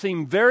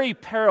seem very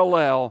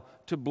parallel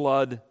to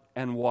blood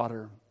and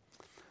water.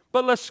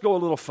 But let's go a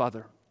little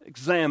further.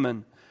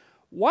 Examine.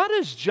 Why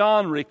does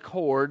John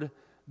record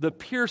the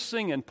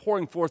piercing and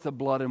pouring forth of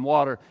blood and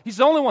water? He's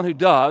the only one who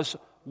does.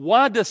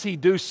 Why does he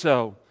do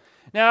so?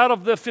 Now, out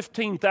of the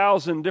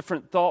 15,000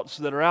 different thoughts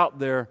that are out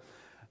there,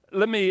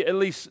 let me at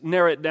least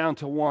narrow it down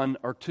to one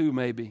or two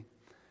maybe.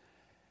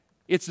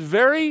 It's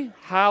very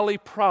highly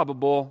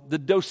probable the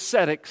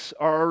docetics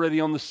are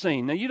already on the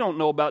scene. Now, you don't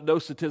know about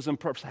docetism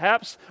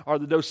perhaps, or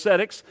the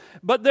docetics,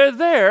 but they're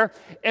there,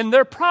 and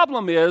their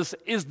problem is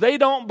they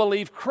don't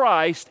believe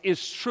Christ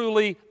is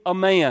truly a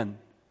man.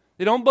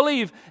 They don't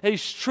believe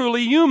he's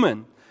truly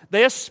human.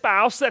 They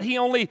espouse that he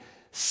only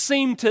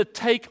seemed to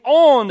take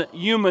on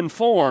human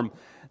form.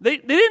 They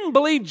didn't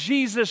believe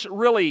Jesus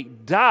really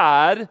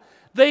died.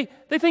 They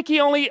think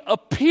he only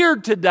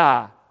appeared to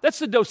die. That's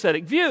the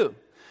docetic view.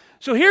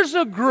 So here's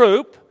a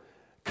group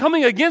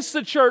coming against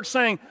the church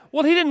saying,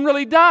 well, he didn't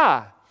really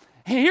die.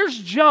 And here's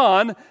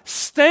John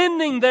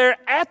standing there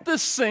at the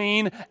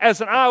scene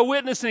as an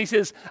eyewitness, and he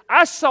says,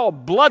 I saw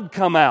blood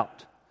come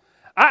out.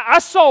 I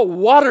saw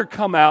water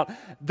come out.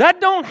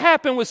 That don't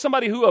happen with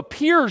somebody who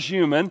appears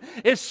human.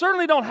 It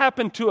certainly don't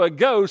happen to a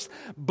ghost.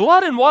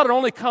 Blood and water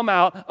only come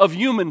out of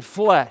human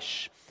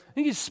flesh. I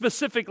think he's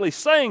specifically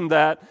saying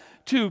that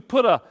to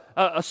put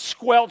a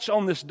squelch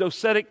on this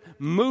docetic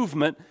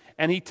movement,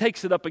 and he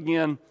takes it up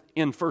again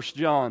in 1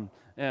 John.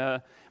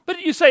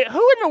 But you say,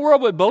 who in the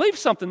world would believe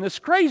something this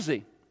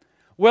crazy?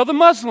 Well, the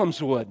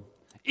Muslims would.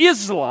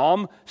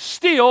 Islam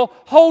still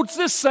holds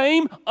the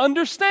same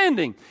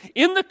understanding.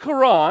 In the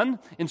Quran,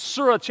 in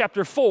Surah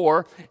chapter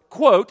 4,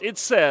 quote, it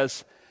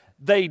says,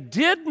 they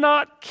did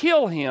not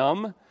kill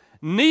him,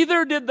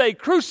 neither did they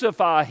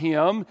crucify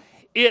him,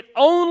 it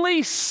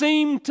only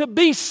seemed to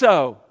be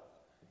so.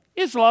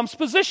 Islam's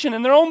position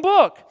in their own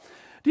book.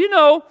 Do you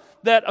know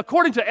that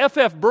according to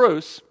F.F.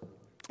 Bruce,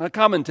 a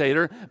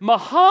commentator,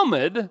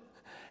 Muhammad,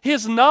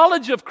 his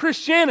knowledge of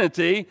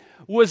Christianity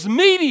was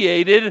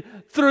mediated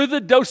through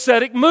the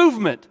docetic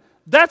movement.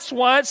 That's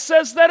why it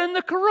says that in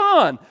the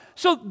Quran.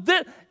 So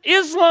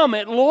Islam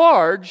at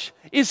large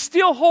is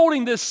still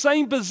holding this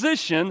same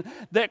position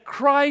that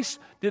Christ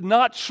did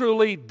not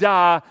truly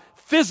die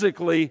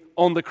physically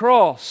on the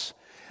cross.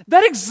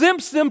 That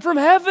exempts them from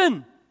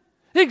heaven.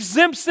 It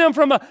exempts them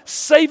from a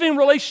saving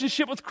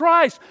relationship with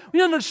Christ.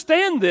 We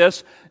understand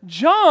this.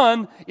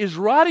 John is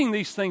writing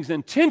these things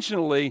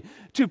intentionally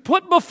to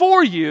put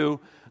before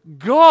you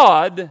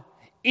God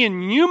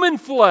in human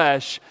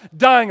flesh,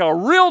 dying a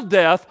real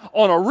death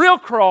on a real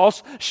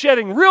cross,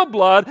 shedding real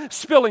blood,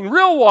 spilling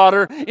real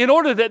water, in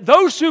order that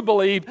those who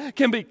believe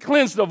can be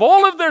cleansed of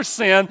all of their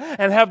sin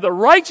and have the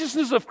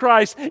righteousness of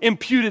Christ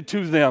imputed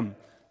to them.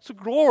 It's a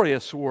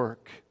glorious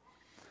work.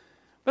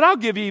 But I'll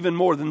give you even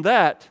more than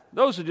that.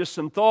 Those are just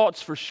some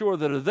thoughts for sure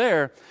that are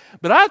there.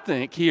 But I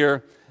think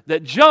here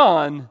that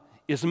John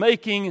is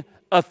making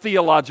a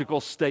theological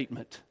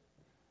statement.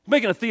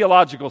 Making a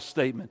theological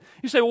statement.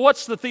 You say, well,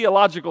 what's the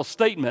theological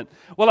statement?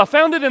 Well, I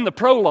found it in the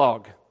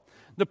prologue.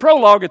 The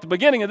prologue at the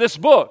beginning of this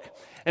book.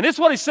 And this is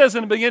what he says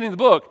in the beginning of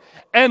the book.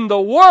 And the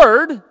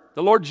Word,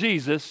 the Lord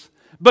Jesus,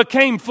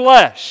 became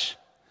flesh.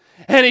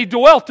 And he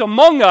dwelt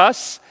among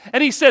us.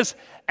 And he says,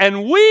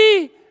 and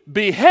we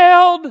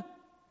beheld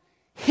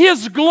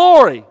his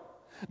glory.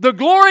 The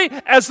glory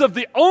as of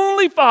the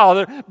only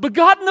Father,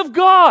 begotten of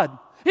God.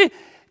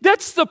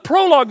 That's the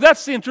prologue.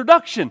 That's the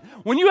introduction.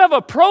 When you have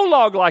a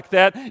prologue like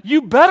that,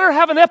 you better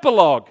have an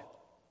epilogue.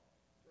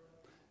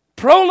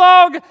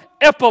 Prologue,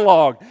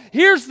 epilogue.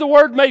 Here's the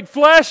Word made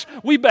flesh.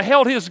 We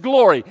beheld His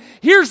glory.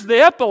 Here's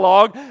the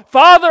epilogue.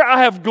 Father,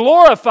 I have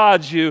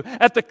glorified you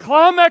at the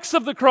climax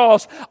of the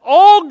cross.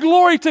 All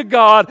glory to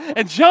God.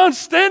 And John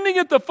standing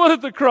at the foot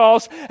of the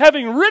cross,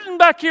 having written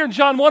back here in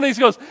John 1, he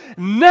goes,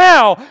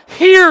 now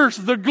here's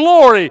the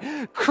glory.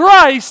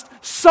 Christ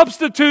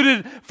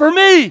substituted for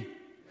me.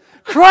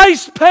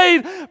 Christ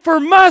paid for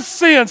my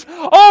sins.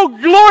 Oh,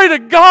 glory to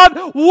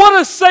God.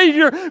 What a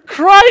Savior.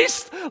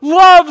 Christ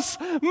loves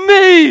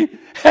me.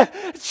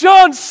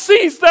 John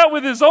sees that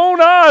with his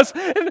own eyes.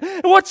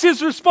 And what's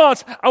his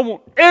response? I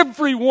want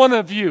every one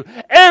of you,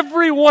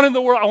 everyone in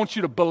the world, I want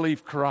you to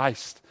believe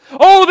Christ.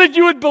 Oh, that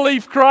you would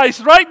believe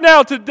Christ right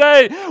now,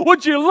 today.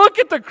 Would you look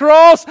at the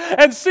cross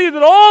and see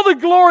that all the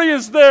glory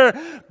is there?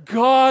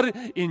 God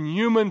in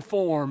human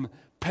form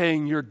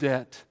paying your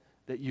debt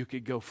that you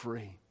could go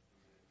free.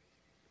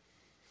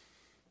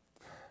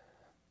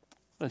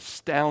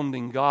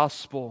 Astounding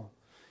gospel.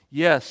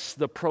 Yes,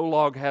 the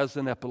prologue has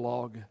an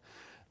epilogue.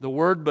 The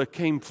Word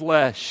became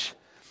flesh.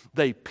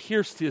 They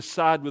pierced his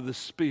side with a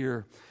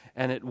spear,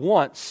 and at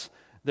once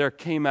there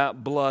came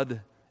out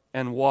blood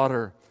and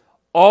water.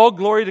 All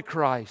glory to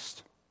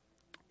Christ,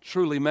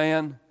 truly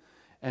man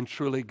and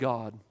truly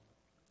God.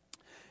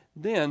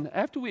 Then,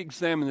 after we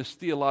examine this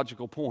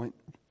theological point,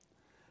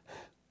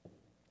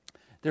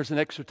 there's an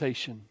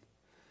exhortation.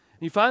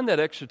 You find that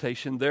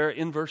exhortation there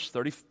in verse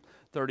 35.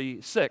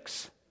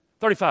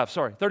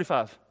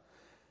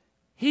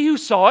 He who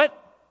saw it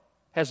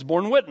has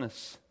borne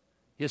witness.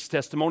 His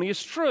testimony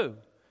is true.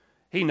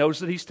 He knows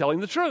that he's telling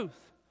the truth,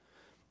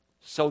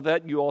 so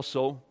that you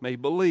also may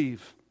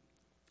believe.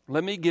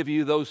 Let me give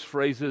you those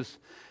phrases.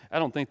 I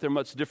don't think they're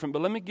much different,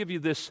 but let me give you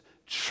this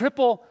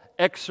triple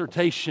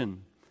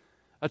exhortation.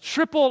 A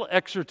triple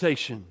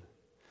exhortation.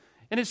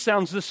 And it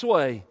sounds this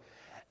way.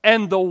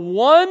 And the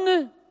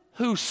one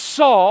who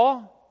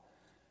saw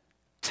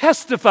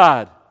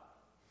testified.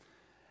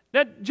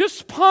 Now,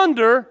 just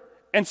ponder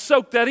and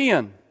soak that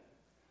in.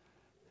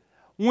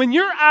 When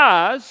your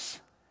eyes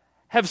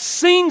have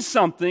seen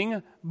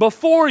something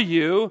before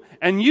you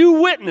and you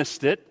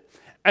witnessed it,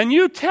 and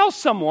you tell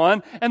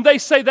someone and they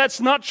say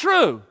that's not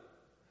true,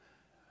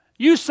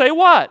 you say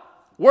what?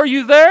 Were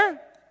you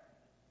there?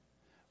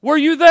 Were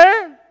you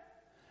there?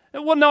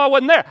 Well, no, I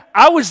wasn't there.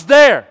 I was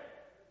there.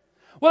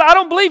 Well, I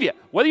don't believe you.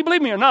 Whether you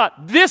believe me or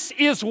not, this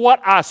is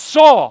what I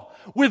saw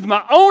with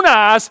my own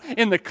eyes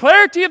in the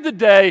clarity of the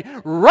day,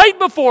 right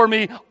before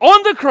me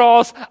on the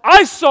cross.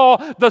 I saw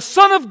the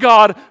Son of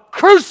God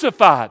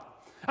crucified.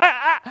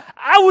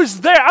 I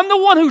was there. I'm the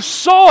one who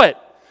saw it.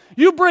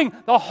 You bring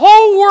the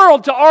whole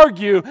world to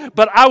argue,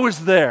 but I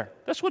was there.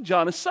 That's what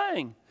John is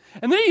saying.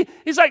 And then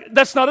he's like,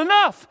 that's not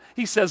enough.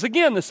 He says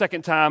again the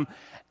second time,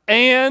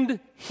 and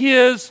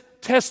his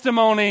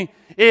testimony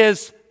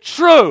is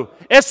true.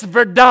 Es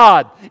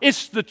verdad.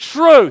 It's the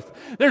truth.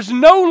 There's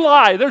no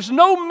lie. There's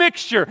no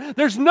mixture.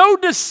 There's no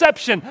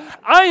deception.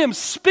 I am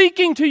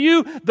speaking to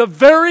you the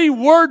very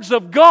words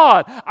of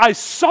God. I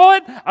saw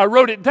it. I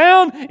wrote it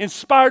down,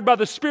 inspired by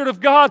the Spirit of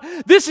God.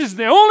 This is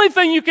the only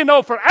thing you can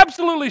know for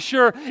absolutely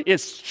sure.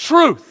 It's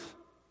truth.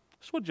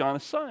 That's what John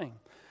is saying.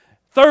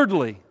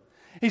 Thirdly,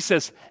 he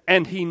says,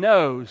 and he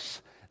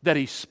knows that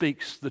he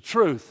speaks the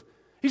truth.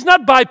 He's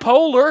not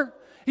bipolar.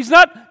 He's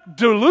not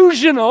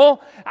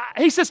delusional.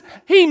 He says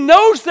he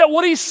knows that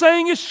what he's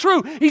saying is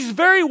true. He's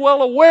very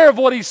well aware of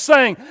what he's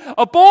saying.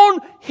 Upon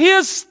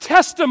his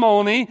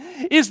testimony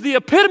is the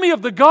epitome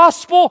of the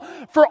gospel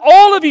for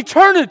all of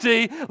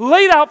eternity,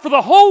 laid out for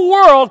the whole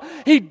world.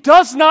 He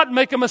does not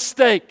make a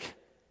mistake.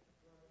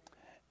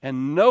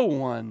 And no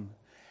one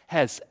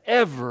has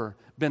ever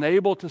been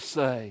able to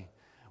say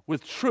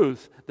with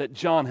truth that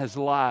John has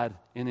lied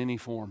in any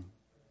form.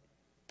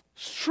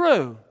 It's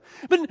true.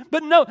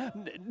 But no,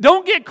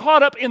 don't get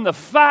caught up in the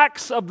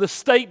facts of the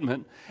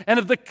statement and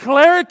of the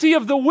clarity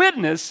of the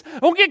witness.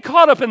 Don't get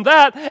caught up in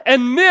that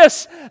and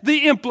miss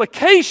the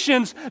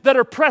implications that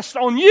are pressed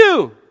on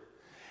you.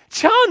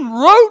 John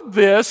wrote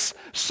this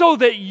so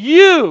that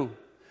you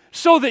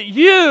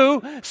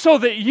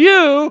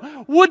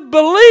would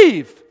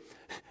believe.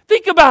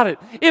 Think about it.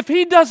 If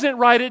he doesn't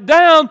write it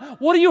down,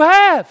 what do you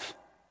have?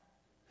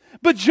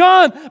 But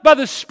John, by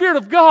the Spirit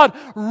of God,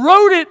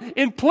 wrote it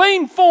in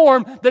plain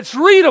form that's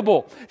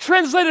readable,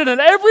 translated in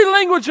every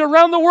language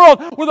around the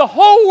world, where the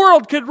whole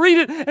world could read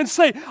it and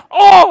say,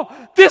 oh,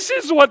 this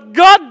is what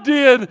God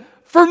did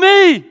for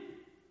me.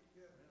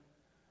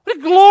 What a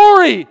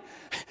glory.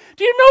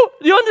 Do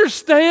you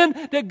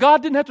understand that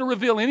God didn't have to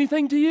reveal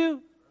anything to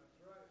you?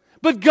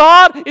 But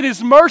God, in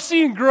His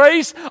mercy and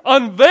grace,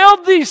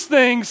 unveiled these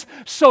things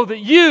so that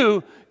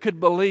you could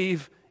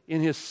believe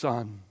in His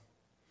Son.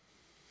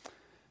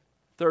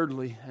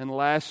 Thirdly and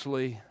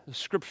lastly, the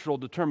scriptural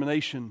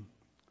determination.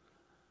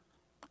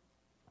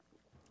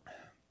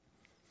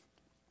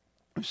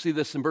 We see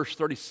this in verse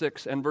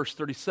 36 and verse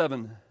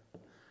 37.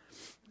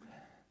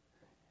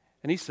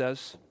 And he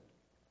says,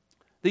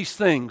 these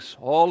things,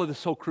 all of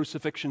this whole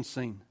crucifixion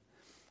scene,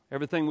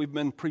 everything we've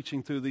been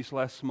preaching through these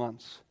last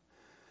months,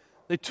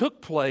 they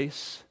took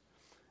place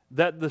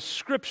that the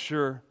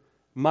Scripture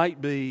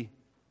might be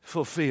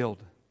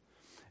fulfilled.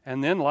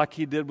 And then, like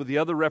he did with the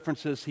other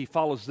references, he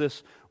follows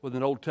this with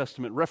an Old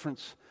Testament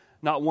reference.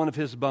 Not one of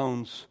his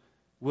bones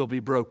will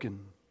be broken.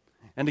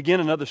 And again,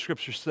 another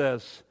scripture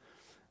says,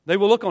 they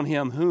will look on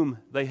him whom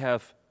they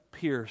have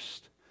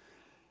pierced.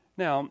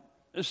 Now,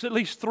 there's at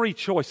least three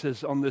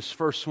choices on this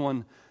first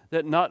one,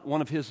 that not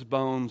one of his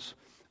bones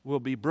will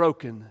be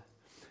broken.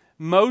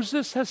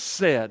 Moses has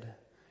said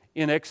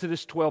in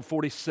Exodus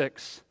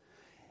 12:46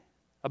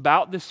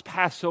 about this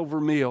Passover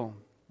meal,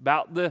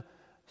 about the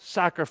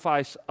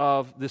sacrifice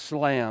of this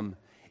lamb.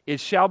 It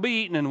shall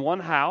be eaten in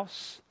one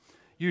house.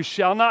 You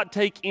shall not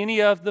take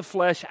any of the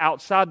flesh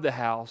outside the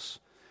house,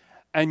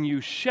 and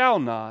you shall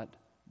not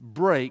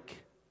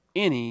break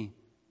any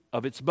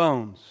of its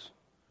bones.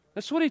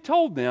 That's what he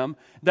told them.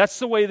 That's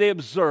the way they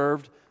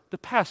observed the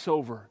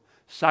Passover.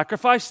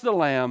 Sacrifice the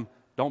lamb,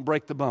 don't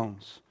break the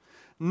bones.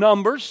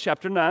 Numbers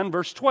chapter 9,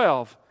 verse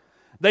 12.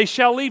 They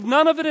shall leave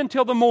none of it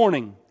until the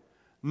morning,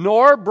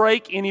 nor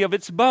break any of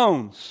its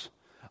bones.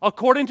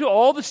 According to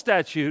all the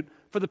statute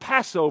for the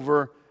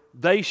Passover,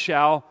 they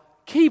shall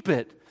keep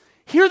it.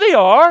 Here they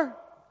are,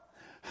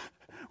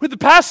 with the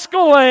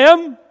Paschal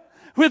lamb,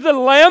 with the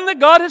lamb that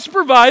God has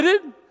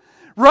provided,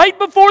 right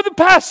before the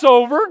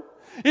Passover.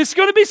 It's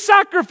going to be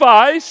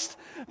sacrificed,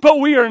 but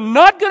we are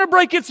not going to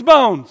break its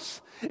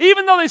bones.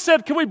 Even though they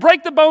said, can we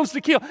break the bones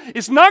to kill?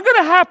 It's not going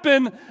to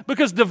happen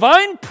because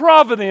divine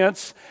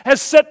providence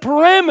has set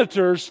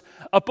parameters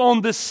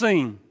upon this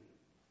scene.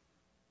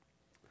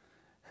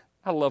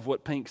 I love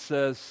what Pink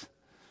says.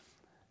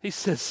 He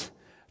says,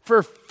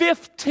 for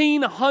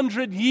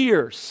 1,500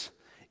 years,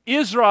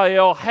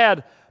 Israel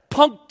had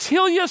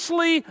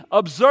punctiliously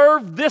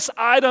observed this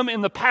item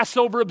in the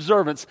Passover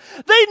observance.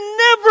 They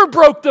never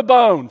broke the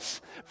bones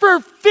for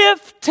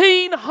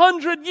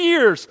 1,500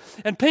 years.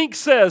 And Pink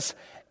says,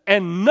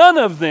 and none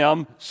of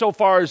them, so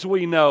far as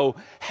we know,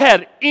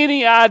 had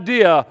any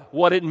idea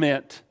what it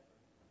meant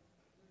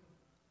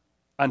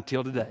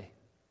until today.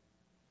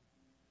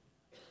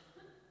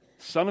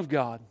 Son of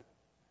God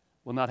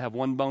will not have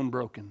one bone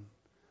broken.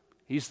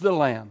 He's the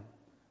lamb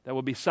that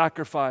will be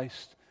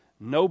sacrificed,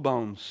 no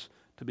bones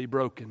to be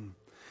broken.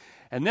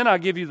 And then I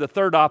give you the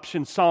third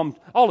option,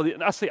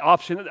 I say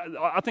option,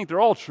 I think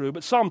they're all true,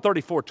 but Psalm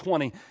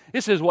 34:20.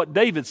 This is what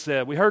David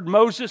said. We heard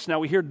Moses, now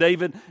we hear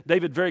David.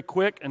 David very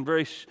quick and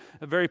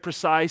very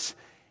precise.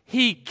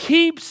 He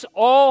keeps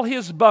all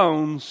his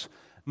bones,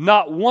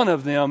 not one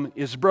of them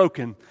is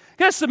broken.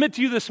 Can I submit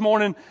to you this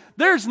morning,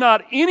 there's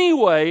not any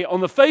way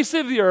on the face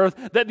of the earth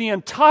that the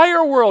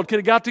entire world could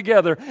have got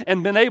together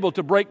and been able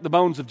to break the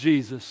bones of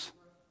Jesus,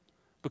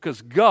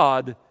 because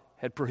God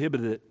had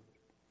prohibited it.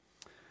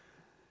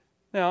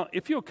 Now,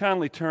 if you'll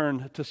kindly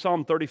turn to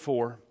Psalm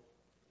 34.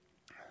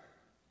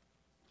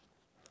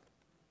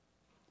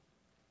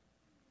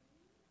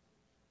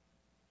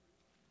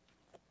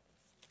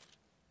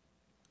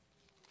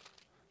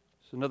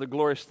 It's another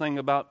glorious thing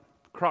about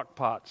crock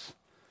pots.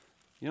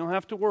 You don't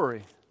have to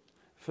worry.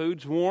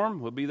 Food's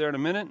warm. We'll be there in a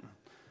minute.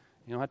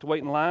 You don't have to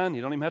wait in line.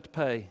 You don't even have to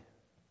pay.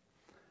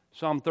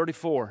 Psalm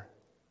 34,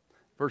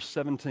 verse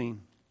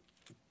 17.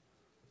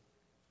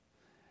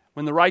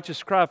 When the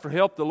righteous cry for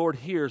help, the Lord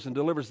hears and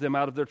delivers them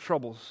out of their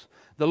troubles.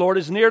 The Lord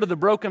is near to the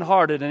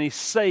brokenhearted, and He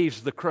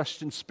saves the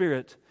crushed in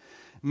spirit.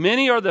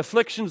 Many are the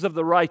afflictions of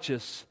the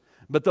righteous,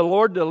 but the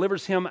Lord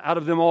delivers him out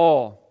of them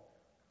all.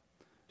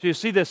 So you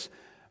see this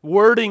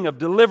wording of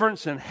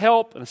deliverance and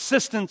help and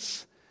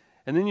assistance,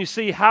 and then you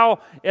see how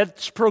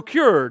it's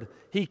procured.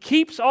 He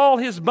keeps all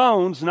his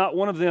bones, not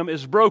one of them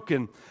is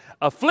broken.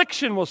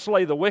 Affliction will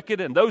slay the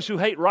wicked, and those who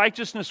hate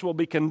righteousness will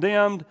be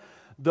condemned.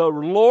 The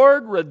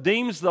Lord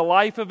redeems the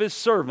life of His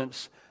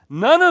servants.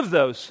 None of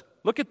those,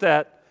 look at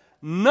that,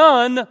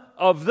 none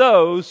of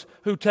those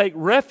who take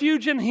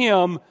refuge in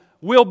Him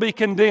will be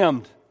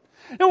condemned.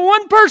 And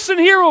one person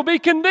here will be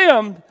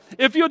condemned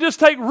if you'll just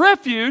take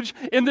refuge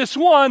in this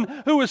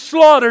one who was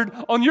slaughtered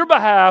on your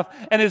behalf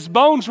and his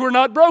bones were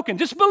not broken.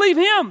 Just believe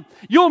Him.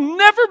 You'll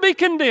never be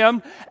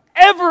condemned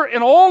ever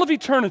in all of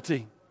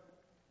eternity.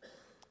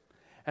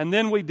 And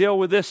then we deal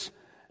with this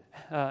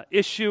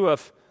issue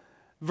of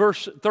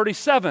verse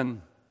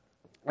 37.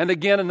 And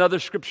again, another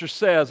scripture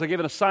says, I gave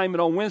an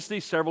assignment on Wednesday.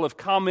 Several have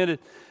commented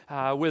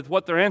with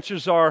what their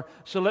answers are.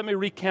 So let me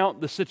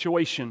recount the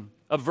situation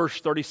of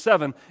verse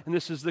 37. And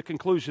this is the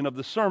conclusion of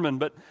the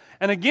sermon.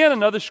 And again,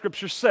 another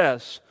scripture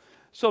says,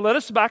 so let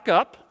us back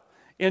up.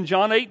 In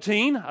John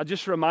 18, I'll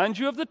just remind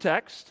you of the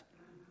text.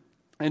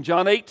 In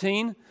John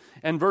 18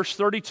 and verse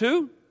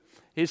 32,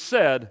 it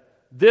said,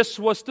 this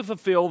was to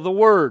fulfill the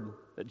word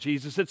that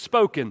Jesus had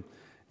spoken.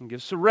 And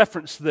gives a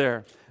reference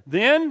there.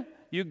 Then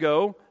you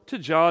go to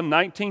John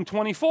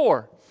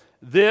 19:24.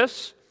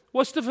 This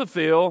was to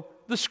fulfill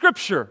the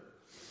scripture.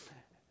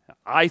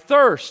 I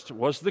thirst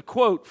was the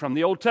quote from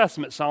the Old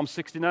Testament, Psalm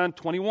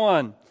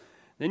 69:21.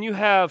 Then you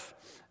have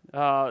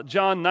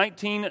John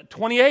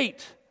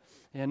 19:28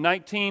 and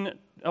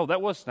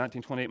that was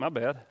 19:28, my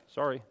bad,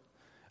 sorry.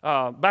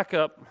 Back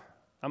up,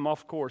 I'm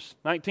off course.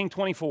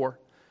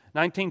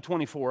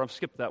 19:24, I've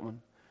skipped that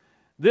one.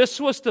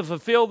 This was to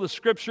fulfill the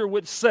scripture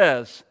which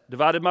says,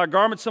 divided my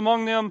garments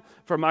among them,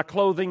 for my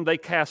clothing they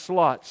cast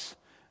lots.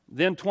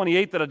 Then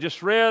 28 that I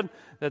just read,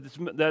 that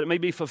it may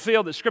be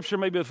fulfilled, that scripture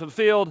may be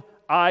fulfilled,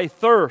 I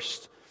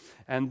thirst.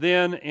 And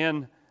then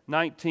in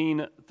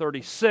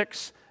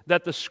 1936,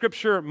 that the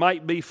scripture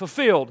might be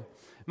fulfilled.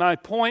 My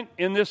point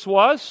in this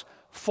was,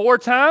 4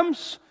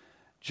 times,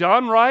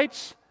 John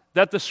writes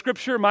that the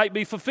Scripture might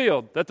be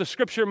fulfilled, that the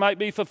Scripture might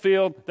be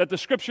fulfilled, that the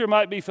Scripture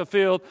might be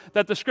fulfilled,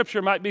 that the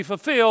Scripture might be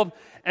fulfilled.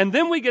 And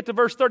then we get to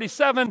verse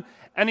 37,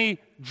 and he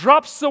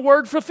drops the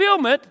word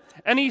fulfillment,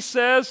 and he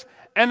says,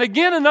 and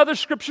again another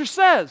Scripture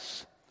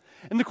says.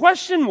 And the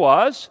question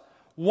was,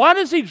 why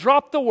does he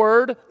drop the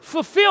word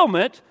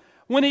fulfillment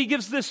when he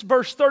gives this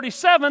verse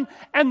 37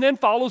 and then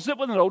follows it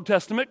with an Old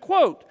Testament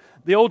quote?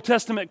 The Old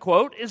Testament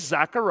quote is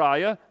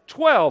Zechariah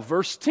 12,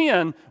 verse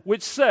 10,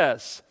 which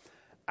says,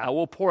 I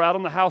will pour out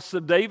on the house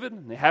of David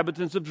and the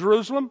inhabitants of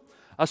Jerusalem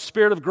a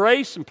spirit of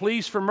grace and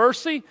pleas for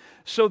mercy,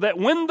 so that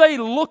when they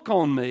look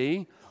on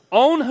me,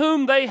 on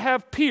whom they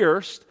have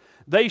pierced,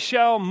 they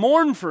shall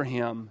mourn for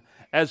him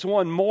as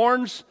one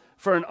mourns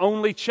for an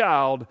only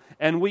child,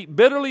 and weep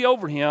bitterly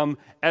over him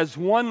as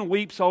one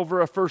weeps over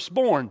a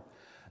firstborn.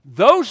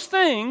 Those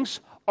things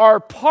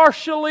are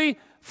partially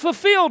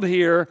fulfilled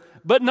here,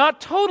 but not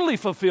totally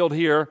fulfilled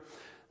here.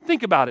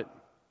 Think about it.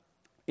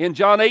 In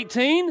John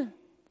 18,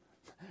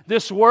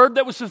 this word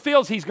that was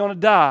fulfilled is he's going to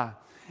die.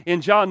 In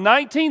John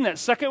 19, that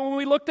second one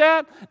we looked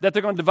at, that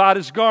they're going to divide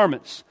his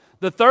garments.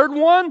 The third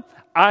one,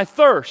 I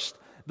thirst.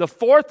 The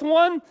fourth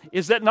one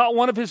is that not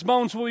one of his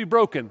bones will be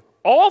broken.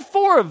 All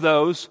four of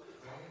those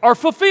are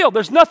fulfilled.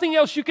 There's nothing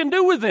else you can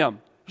do with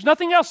them. There's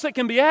nothing else that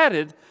can be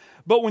added.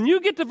 But when you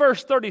get to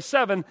verse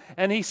 37,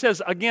 and he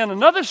says, again,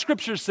 another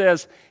Scripture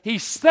says, he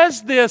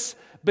says this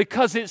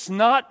because it's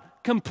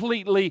not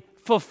completely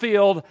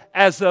fulfilled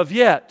as of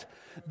yet.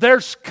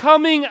 There's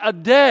coming a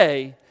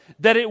day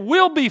that it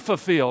will be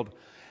fulfilled.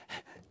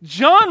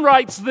 John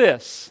writes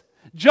this.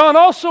 John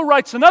also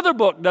writes another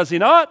book, does he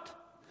not?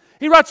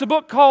 He writes a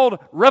book called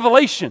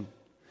Revelation.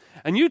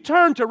 And you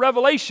turn to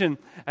Revelation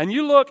and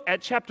you look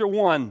at chapter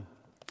 1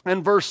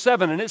 and verse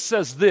 7, and it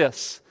says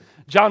this.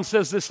 John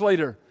says this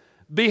later.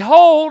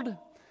 Behold,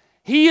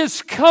 he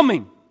is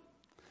coming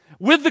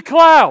with the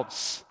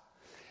clouds,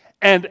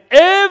 and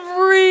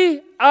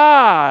every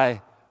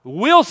eye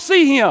will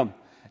see him.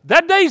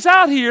 That day's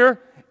out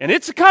here, and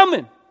it's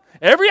coming.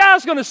 Every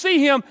eye's going to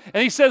see him,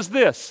 and he says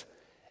this,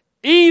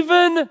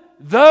 even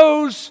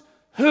those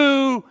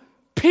who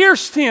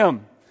pierced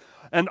him.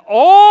 And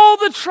all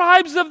the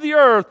tribes of the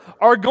earth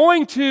are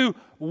going to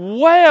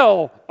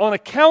wail on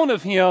account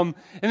of him.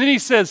 And then he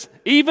says,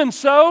 even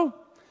so,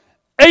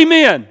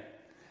 amen.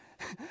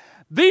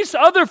 These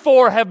other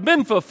four have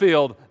been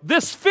fulfilled.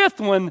 This fifth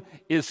one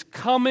is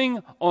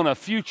coming on a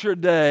future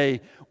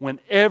day when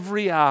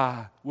every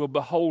eye will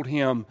behold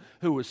him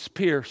who was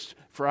pierced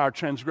for our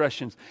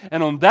transgressions.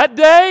 And on that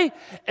day,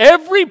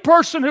 every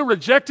person who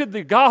rejected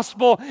the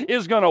gospel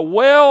is going to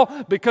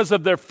wail because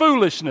of their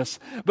foolishness.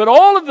 But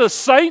all of the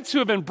saints who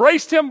have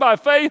embraced him by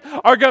faith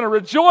are going to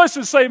rejoice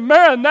and say,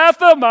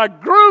 Maranatha, my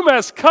groom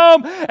has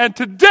come, and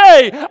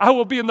today I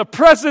will be in the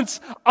presence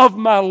of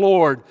my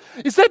Lord.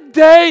 Is that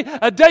day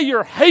a day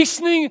you're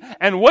hastening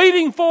and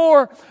waiting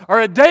for,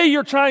 or a day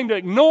you're trying to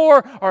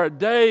ignore, or a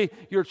day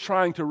you're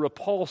trying to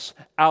repulse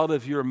out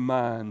of your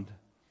mind?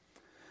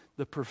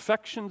 The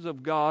perfections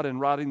of God in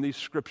writing these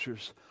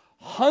Scriptures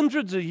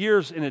hundreds of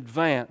years in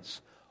advance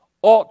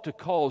ought to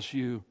cause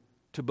you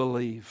to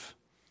believe.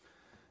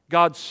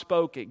 God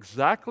spoke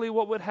exactly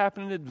what would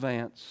happen in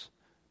advance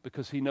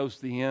because he knows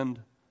the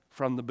end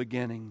from the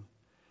beginning.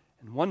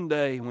 And one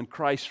day when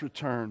Christ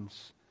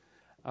returns,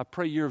 I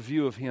pray your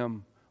view of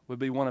him would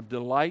be one of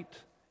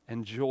delight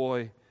and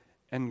joy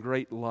and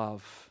great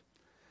love.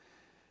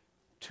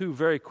 Two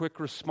very quick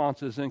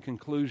responses in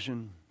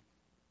conclusion.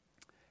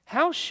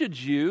 How should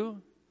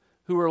you,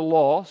 who are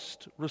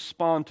lost,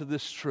 respond to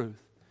this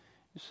truth?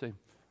 You say,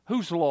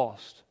 who's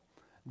lost?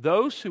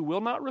 Those who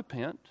will not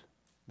repent,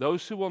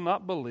 those who will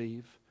not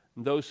believe,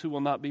 and those who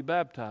will not be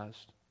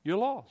baptized. You're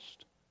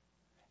lost.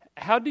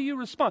 How do you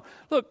respond?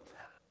 Look,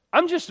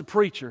 I'm just a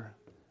preacher,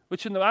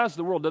 which in the eyes of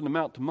the world doesn't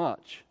amount to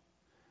much.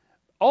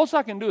 All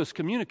I can do is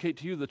communicate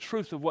to you the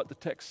truth of what the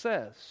text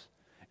says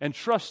and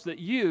trust that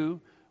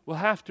you will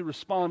have to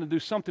respond and do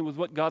something with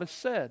what God has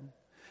said.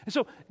 And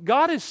so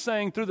God is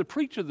saying through the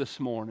preacher this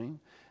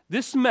morning,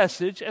 this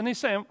message, and he's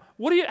saying,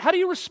 how do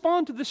you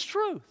respond to this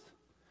truth?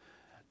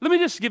 Let me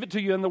just give it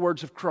to you in the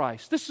words of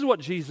Christ. This is what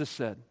Jesus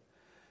said.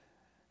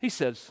 He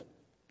says,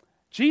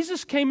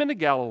 Jesus came into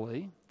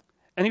Galilee,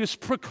 and he was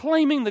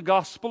proclaiming the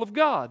gospel of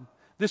God.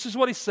 This is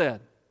what he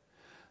said.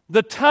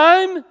 The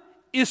time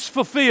is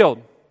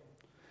fulfilled.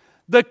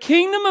 The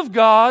kingdom of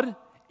God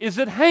is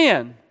at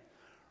hand.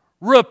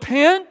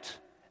 Repent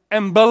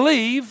and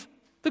believe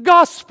the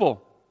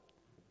gospel.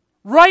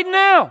 Right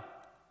now.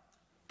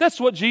 That's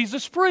what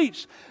Jesus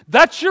preached.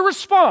 That's your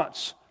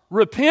response.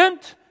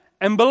 Repent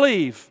and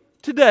believe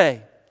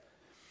today.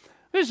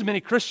 There's many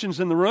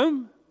Christians in the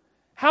room.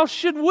 How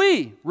should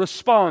we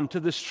respond to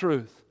this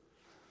truth?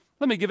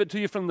 Let me give it to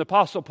you from the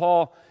Apostle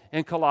Paul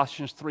in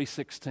Colossians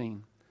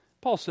 3:16.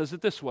 Paul says it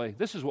this way.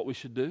 This is what we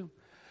should do.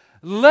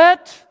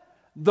 Let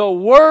the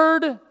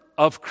word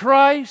of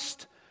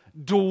Christ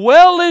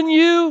dwell in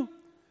you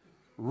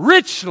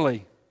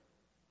richly.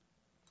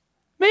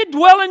 May it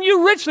dwell in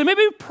you richly. May it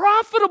be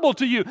profitable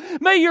to you.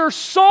 May your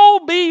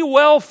soul be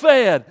well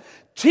fed.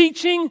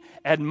 teaching,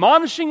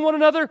 admonishing one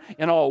another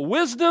in all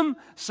wisdom,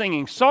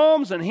 singing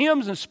psalms and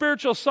hymns and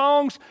spiritual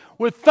songs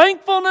with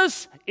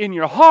thankfulness in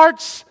your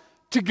hearts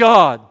to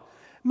God.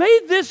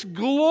 May this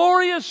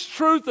glorious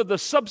truth of the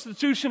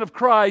substitution of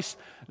Christ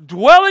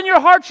dwell in your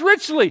hearts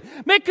richly.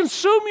 May it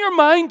consume your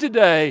mind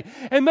today.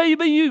 And may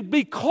you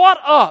be caught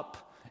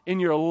up in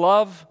your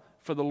love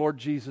for the Lord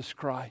Jesus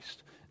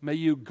Christ. May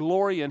you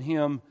glory in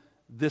Him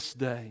this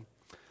day.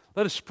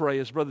 Let us pray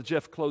as Brother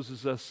Jeff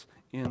closes us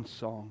in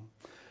song.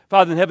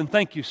 Father in heaven,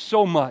 thank you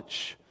so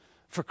much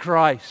for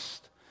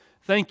Christ.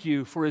 Thank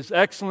you for His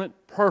excellent,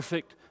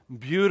 perfect,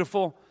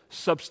 beautiful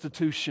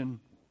substitution.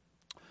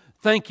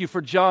 Thank you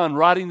for John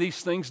writing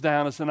these things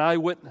down as an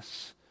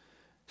eyewitness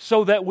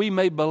so that we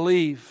may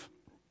believe,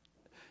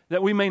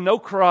 that we may know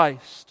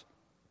Christ,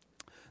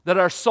 that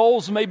our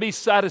souls may be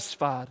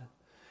satisfied,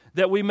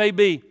 that we may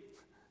be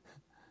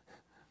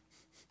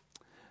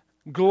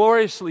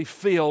gloriously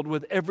filled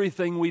with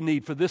everything we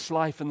need for this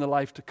life and the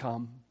life to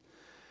come.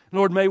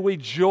 Lord, may we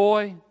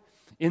joy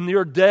in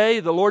your day,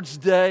 the Lord's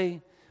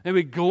day. May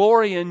we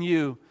glory in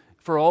you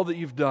for all that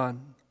you've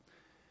done.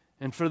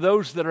 And for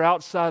those that are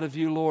outside of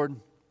you, Lord,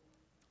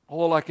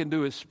 all I can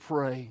do is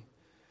pray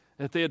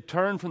that they had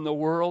turned from the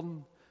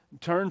world,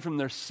 turn from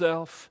their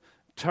self,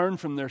 turn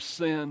from their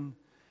sin,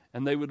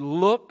 and they would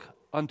look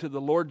unto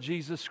the Lord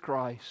Jesus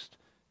Christ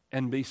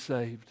and be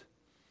saved.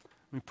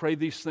 We pray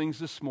these things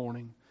this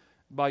morning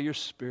by your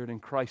Spirit in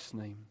Christ's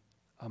name.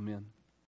 Amen.